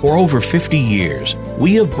 For over 50 years,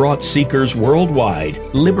 we have brought seekers worldwide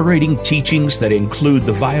liberating teachings that include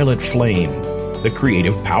the violet flame, the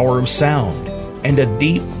creative power of sound, and a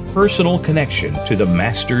deep personal connection to the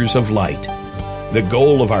Masters of Light. The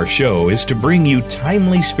goal of our show is to bring you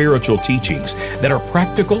timely spiritual teachings that are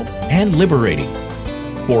practical and liberating.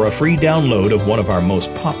 For a free download of one of our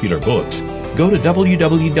most popular books, go to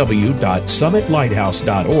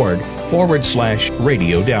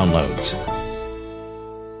www.summitlighthouse.org/radio downloads.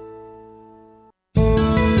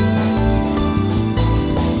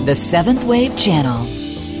 The 7th Wave Channel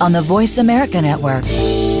on the Voice America Network.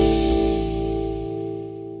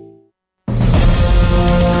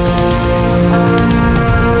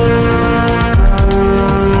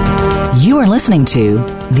 You are listening to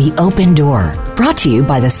The Open Door, brought to you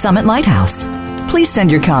by the Summit Lighthouse. Please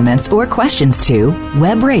send your comments or questions to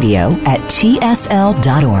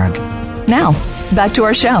webradio@tsl.org. Now, back to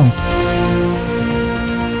our show.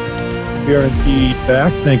 We are indeed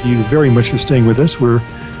back. Thank you very much for staying with us. We're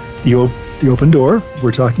the Open Door.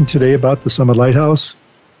 We're talking today about the Summit Lighthouse,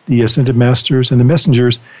 the Ascended Masters, and the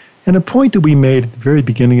Messengers. And a point that we made at the very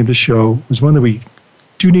beginning of the show was one that we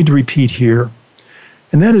do need to repeat here.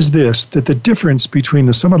 And that is this, that the difference between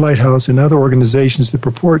the Summit Lighthouse and other organizations that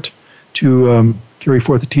purport to carry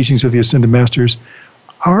forth the teachings of the Ascended Masters,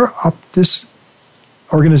 this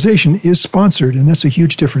organization is sponsored, and that's a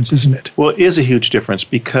huge difference, isn't it? Well, it is a huge difference,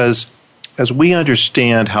 because as we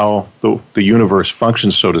understand how the universe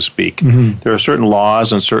functions, so to speak, there are certain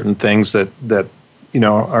laws and certain things that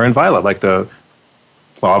are inviolate, like the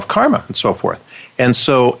law of karma and so forth. And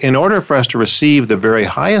so in order for us to receive the very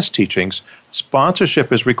highest teachings,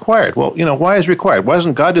 sponsorship is required. Well, why is it required? Why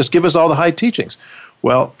doesn't God just give us all the high teachings?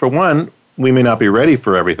 Well, for one, we may not be ready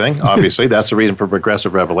for everything. Obviously, that's the reason for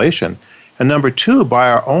progressive revelation. And number two, by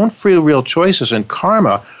our own free will choices and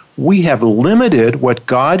karma, we have limited what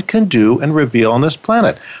God can do and reveal on this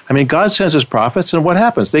planet. I mean, God sends his prophets, and what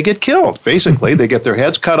happens? They get killed, basically. They get their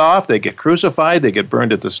heads cut off, they get crucified, they get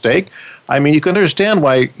burned at the stake. I mean, you can understand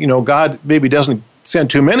why, God maybe doesn't send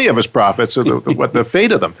too many of his prophets, what the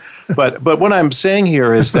fate of them. But what I'm saying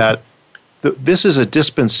here is that this is a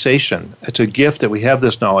dispensation. It's a gift that we have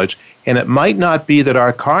this knowledge, and it might not be that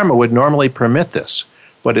our karma would normally permit this,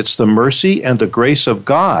 but it's the mercy and the grace of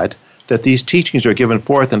God that these teachings are given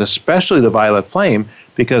forth, and especially the violet flame,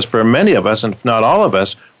 because for many of us, and if not all of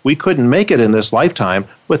us, we couldn't make it in this lifetime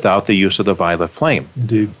without the use of the violet flame.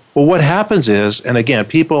 Indeed. Well, what happens is, and again,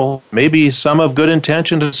 people, maybe some of good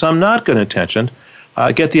intention and some not good intention,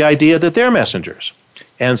 get the idea that they're messengers.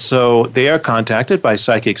 And so they are contacted by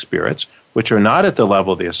psychic spirits, which are not at the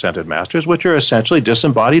level of the Ascended Masters, which are essentially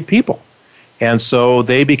disembodied people. And so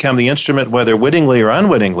they become the instrument, whether wittingly or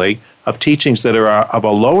unwittingly, of teachings that are of a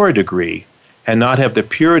lower degree and not have the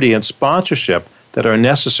purity and sponsorship that are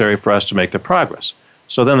necessary for us to make the progress.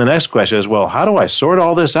 So then the next question is, well, how do I sort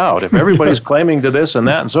all this out? If everybody's claiming to this and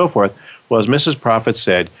that and so forth, well, as Mrs. Prophet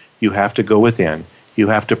said, you have to go within. You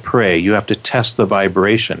have to pray. You have to test the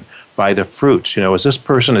vibration by the fruits.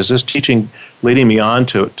 Is this teaching leading me on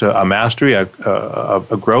to a mastery, a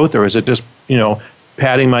growth, or is it just,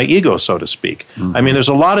 patting my ego, so to speak? Mm-hmm. I mean, there's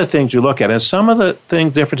a lot of things you look at, and some of the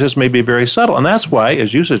differences may be very subtle. And that's why,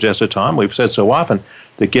 as you suggested, Tom, we've said so often,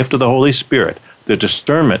 the gift of the Holy Spirit, the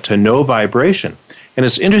discernment to know vibration. And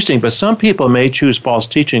it's interesting, but some people may choose false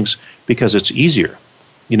teachings because it's easier.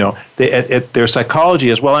 Their psychology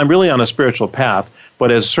is, well, I'm really on a spiritual path,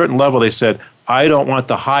 but at a certain level they said, I don't want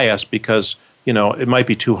the highest because, it might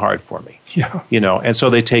be too hard for me. Yeah. And so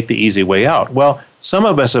they take the easy way out. Well, some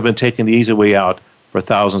of us have been taking the easy way out for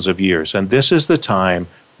thousands of years, and this is the time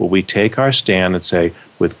where we take our stand and say,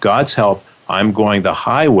 with God's help, I'm going the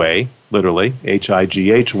high way, literally,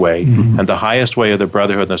 H-I-G-H way, and the highest way of the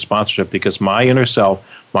brotherhood and the sponsorship, because my inner self,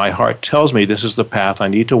 my heart tells me this is the path I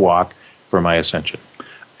need to walk for my ascension.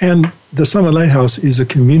 And the Summit Lighthouse is a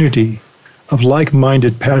community of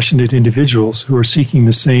like-minded, passionate individuals who are seeking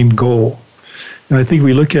the same goal. And I think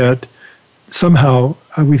we look at, somehow,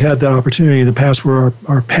 we've had that opportunity in the past where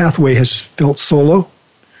our pathway has felt solo.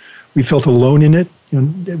 We felt alone in it.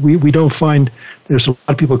 We don't find there's a lot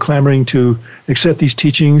of people clamoring to accept these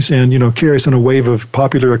teachings and, carry us on a wave of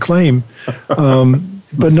popular acclaim.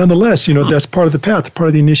 But nonetheless, that's part of the path. Part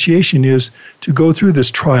of the initiation is to go through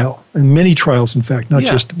this trial, and many trials, in fact, not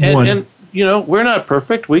just one. And, we're not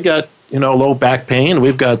perfect. We got, low back pain.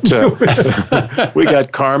 We've got, we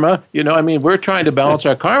got karma. We're trying to balance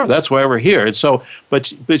our karma. That's why we're here. And so,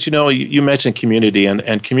 but you mentioned community,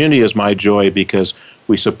 and community is my joy because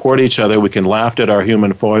we support each other. We can laugh at our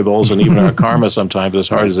human foibles and even our karma sometimes, as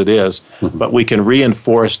hard as it is. But we can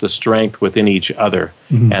reinforce the strength within each other,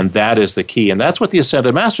 and that is the key. And that's what the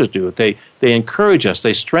Ascended Masters do. They encourage us.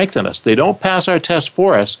 They strengthen us. They don't pass our test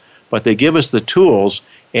for us, but they give us the tools.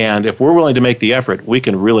 And if we're willing to make the effort, we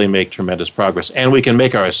can really make tremendous progress, and we can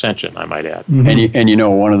make our ascension, I might add.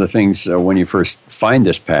 And one of the things when you first find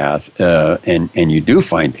this path, and you do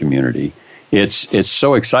find community, it's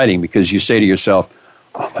so exciting because you say to yourself,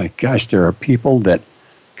 oh my gosh, there are people that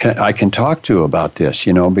I can talk to about this,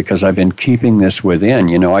 because I've been keeping this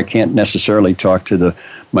within. I can't necessarily talk to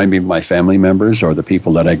maybe my family members or the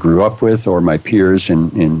people that I grew up with or my peers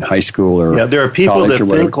in high school or there are people that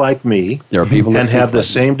think like me. There are people that have the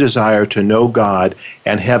same desire to know God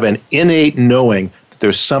and have an innate knowing that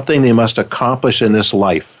there's something they must accomplish in this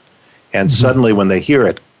life. And suddenly when they hear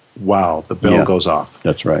it, wow, the bell goes off.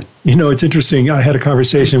 That's right. It's interesting. I had a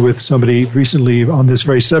conversation with somebody recently on this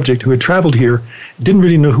very subject who had traveled here, didn't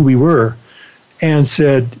really know who we were, and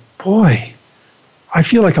said, boy, I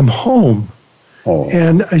feel like I'm home. Oh.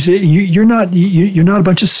 And I said, you're not a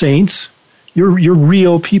bunch of saints. You're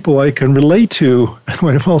real people I can relate to. I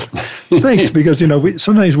went, well, thanks, because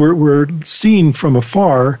sometimes we're seen from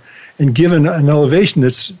afar and given an elevation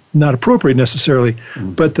that's not appropriate necessarily.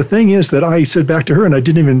 But the thing is that I said back to her, and I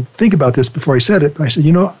didn't even think about this before I said it, I said,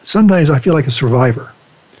 sometimes I feel like a survivor,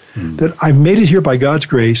 that I made it here by God's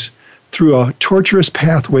grace through a torturous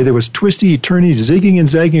pathway that was twisty, turny, zigging and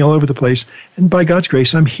zagging all over the place, and by God's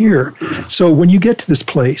grace, I'm here. So when you get to this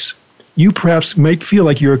place, you perhaps might feel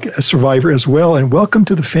like you're a survivor as well, and welcome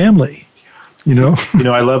to the family.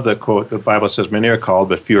 I love the quote. The Bible says, many are called,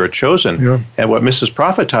 but few are chosen. Yeah. And what Mrs.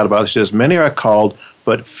 Prophet taught about, she says, many are called,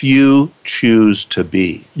 but few choose to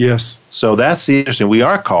be. Yes. So that's the interesting. We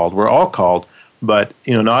are called. We're all called, but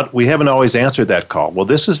we haven't always answered that call. Well,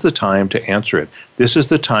 this is the time to answer it. This is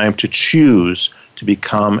the time to choose to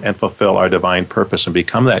become and fulfill our divine purpose and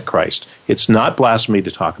become that Christ. It's not blasphemy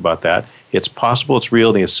to talk about that. It's possible, it's real,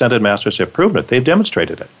 and the Ascended Masters have proven it. They've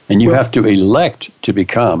demonstrated it. And you have to elect to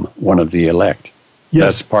become one of the elect.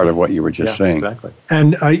 Yes. That's part of what you were just saying. Exactly.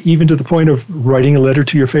 And even to the point of writing a letter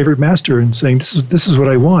to your favorite master and saying, this is what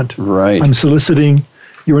I want. Right. I'm soliciting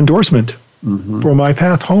your endorsement for my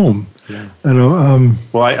path home. Yeah.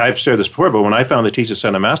 Well, I've shared this before, but when I found the Teach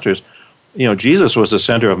Ascended Masters, Jesus was the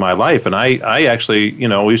center of my life. And I actually,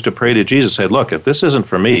 we used to pray to Jesus, say, look, if this isn't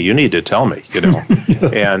for me, you need to tell me,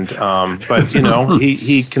 And, but,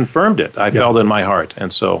 he confirmed it. I felt in my heart.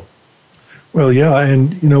 And so. Well, yeah.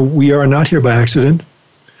 And, we are not here by accident.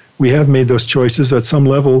 We have made those choices at some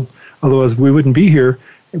level. Otherwise, we wouldn't be here.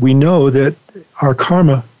 We know that our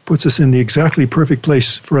karma puts us in the exactly perfect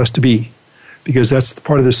place for us to be. Because that's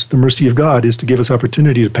part of this, the mercy of God is to give us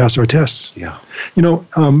opportunity to pass our tests. Yeah.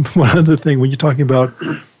 One other thing, when you're talking about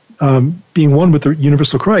being one with the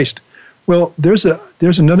universal Christ, well, there's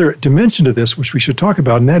another dimension to this which we should talk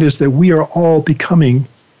about, and that is that we are all becoming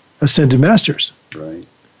ascended masters. Right.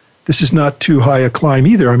 This is not too high a climb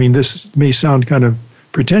either. I mean, this may sound kind of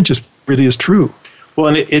pretentious, but it really is true. Well,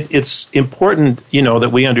 and it's important,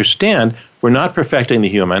 that we understand we're not perfecting the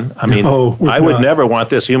human. I mean, I would never want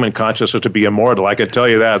this human consciousness to be immortal. I can tell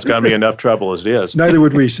you that. It's got me enough trouble as it is. Neither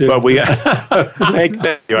would we, Sid. But thank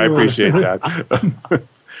you. I appreciate that.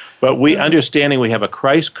 But understanding we have a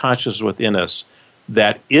Christ consciousness within us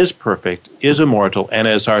that is perfect, is immortal, and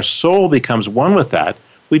as our soul becomes one with that,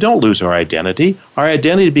 we don't lose our identity. Our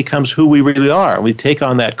identity becomes who we really are. We take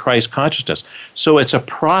on that Christ consciousness. So it's a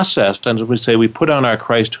process, and as we say, we put on our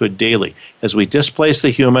Christhood daily. As we displace the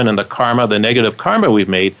human and the karma, the negative karma we've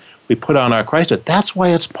made, we put on our Christhood. That's why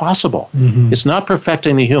it's possible. It's not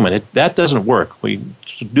perfecting the human. That doesn't work. We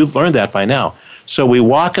do learn that by now. So we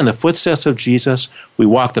walk in the footsteps of Jesus. We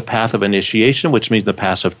walk the path of initiation, which means the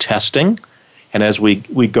path of testing. And as we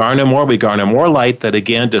garner more light that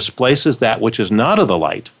again displaces that which is not of the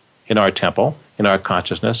light in our temple, in our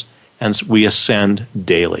consciousness, and we ascend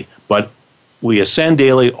daily. But we ascend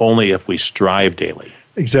daily only if we strive daily.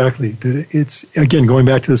 Exactly. It's, again, going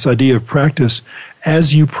back to this idea of practice.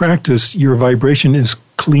 As you practice, your vibration is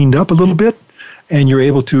cleaned up a little bit, and you're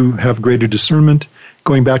able to have greater discernment.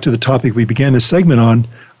 Going back to the topic we began this segment on,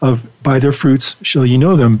 of by their fruits shall ye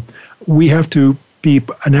know them, we have to be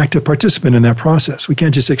an active participant in that process. We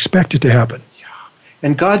can't just expect it to happen.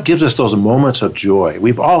 And God gives us those moments of joy.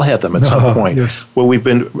 We've all had them at some point, yes, where we've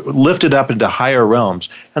been lifted up into higher realms.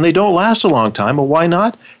 And they don't last a long time. Well, why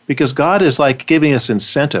not? Because God is like giving us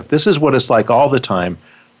incentive. This is what it's like all the time,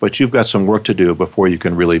 but you've got some work to do before you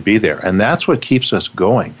can really be there. And that's what keeps us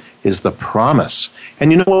going, is the promise.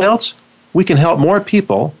 And you know what else? We can help more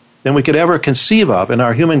people than we could ever conceive of in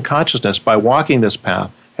our human consciousness by walking this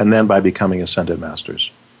path and then by becoming ascended masters.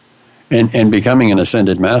 And becoming an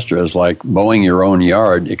ascended master is like mowing your own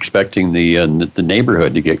yard, expecting the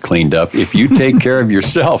neighborhood to get cleaned up. If you take care of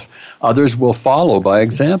yourself, others will follow by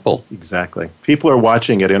example. Exactly. People are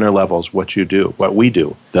watching at inner levels what you do, what we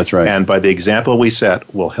do. That's right. And by the example we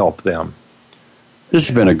set, we'll help them. This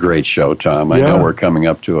has been a great show, Tom. I know we're coming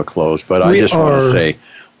up to a close, but I just want to say,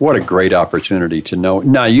 what a great opportunity to know.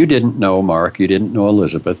 Now, you didn't know Mark, you didn't know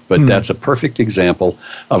Elizabeth, but that's a perfect example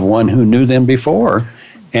of one who knew them before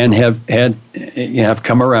and have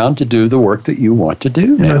come around to do the work that you want to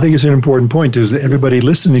do now. And I think it's an important point, is that everybody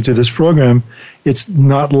listening to this program, it's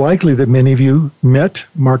not likely that many of you met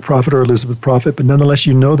Mark Prophet or Elizabeth Prophet, but nonetheless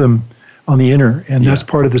you know them on the inner, and that's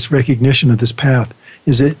part of this recognition of this path,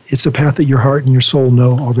 is it's a path that your heart and your soul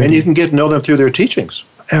know already. And you can get to know them through their teachings.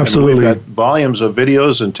 Absolutely. We've got volumes of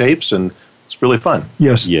videos and tapes, and it's really fun.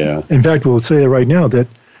 Yes. Yeah. In fact, we'll say right now that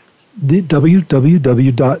the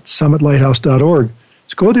www.summitlighthouse.org,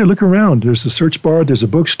 just go there, look around. There's a search bar, there's a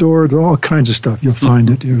bookstore, there's all kinds of stuff. You'll find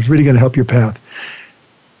it. It's really going to help your path.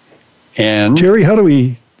 And Jerry, how do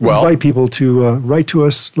we invite people to write to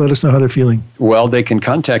us, let us know how they're feeling? Well, they can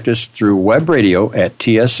contact us through web radio at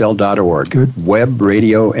tsl.org. Good. Web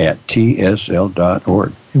radio at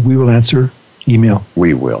tsl.org. And we will answer email.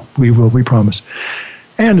 We will. We will, we promise.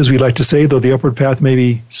 And as we like to say, though the upward path may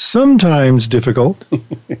be sometimes difficult,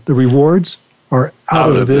 the rewards are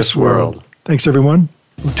out of this world. Thanks, everyone.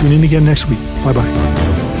 We'll tune in again next week. Bye-bye.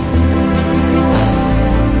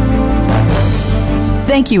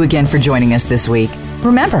 Thank you again for joining us this week.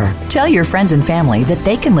 Remember, tell your friends and family that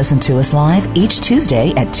they can listen to us live each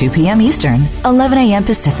Tuesday at 2 p.m. Eastern, 11 a.m.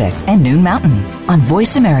 Pacific, and noon Mountain on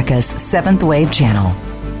Voice America's Seventh Wave channel.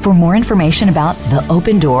 For more information about the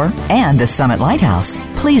Open Door and the Summit Lighthouse,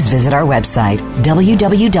 please visit our website,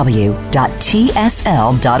 www.tsl.org.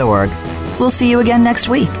 We'll see you again next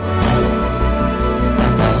week.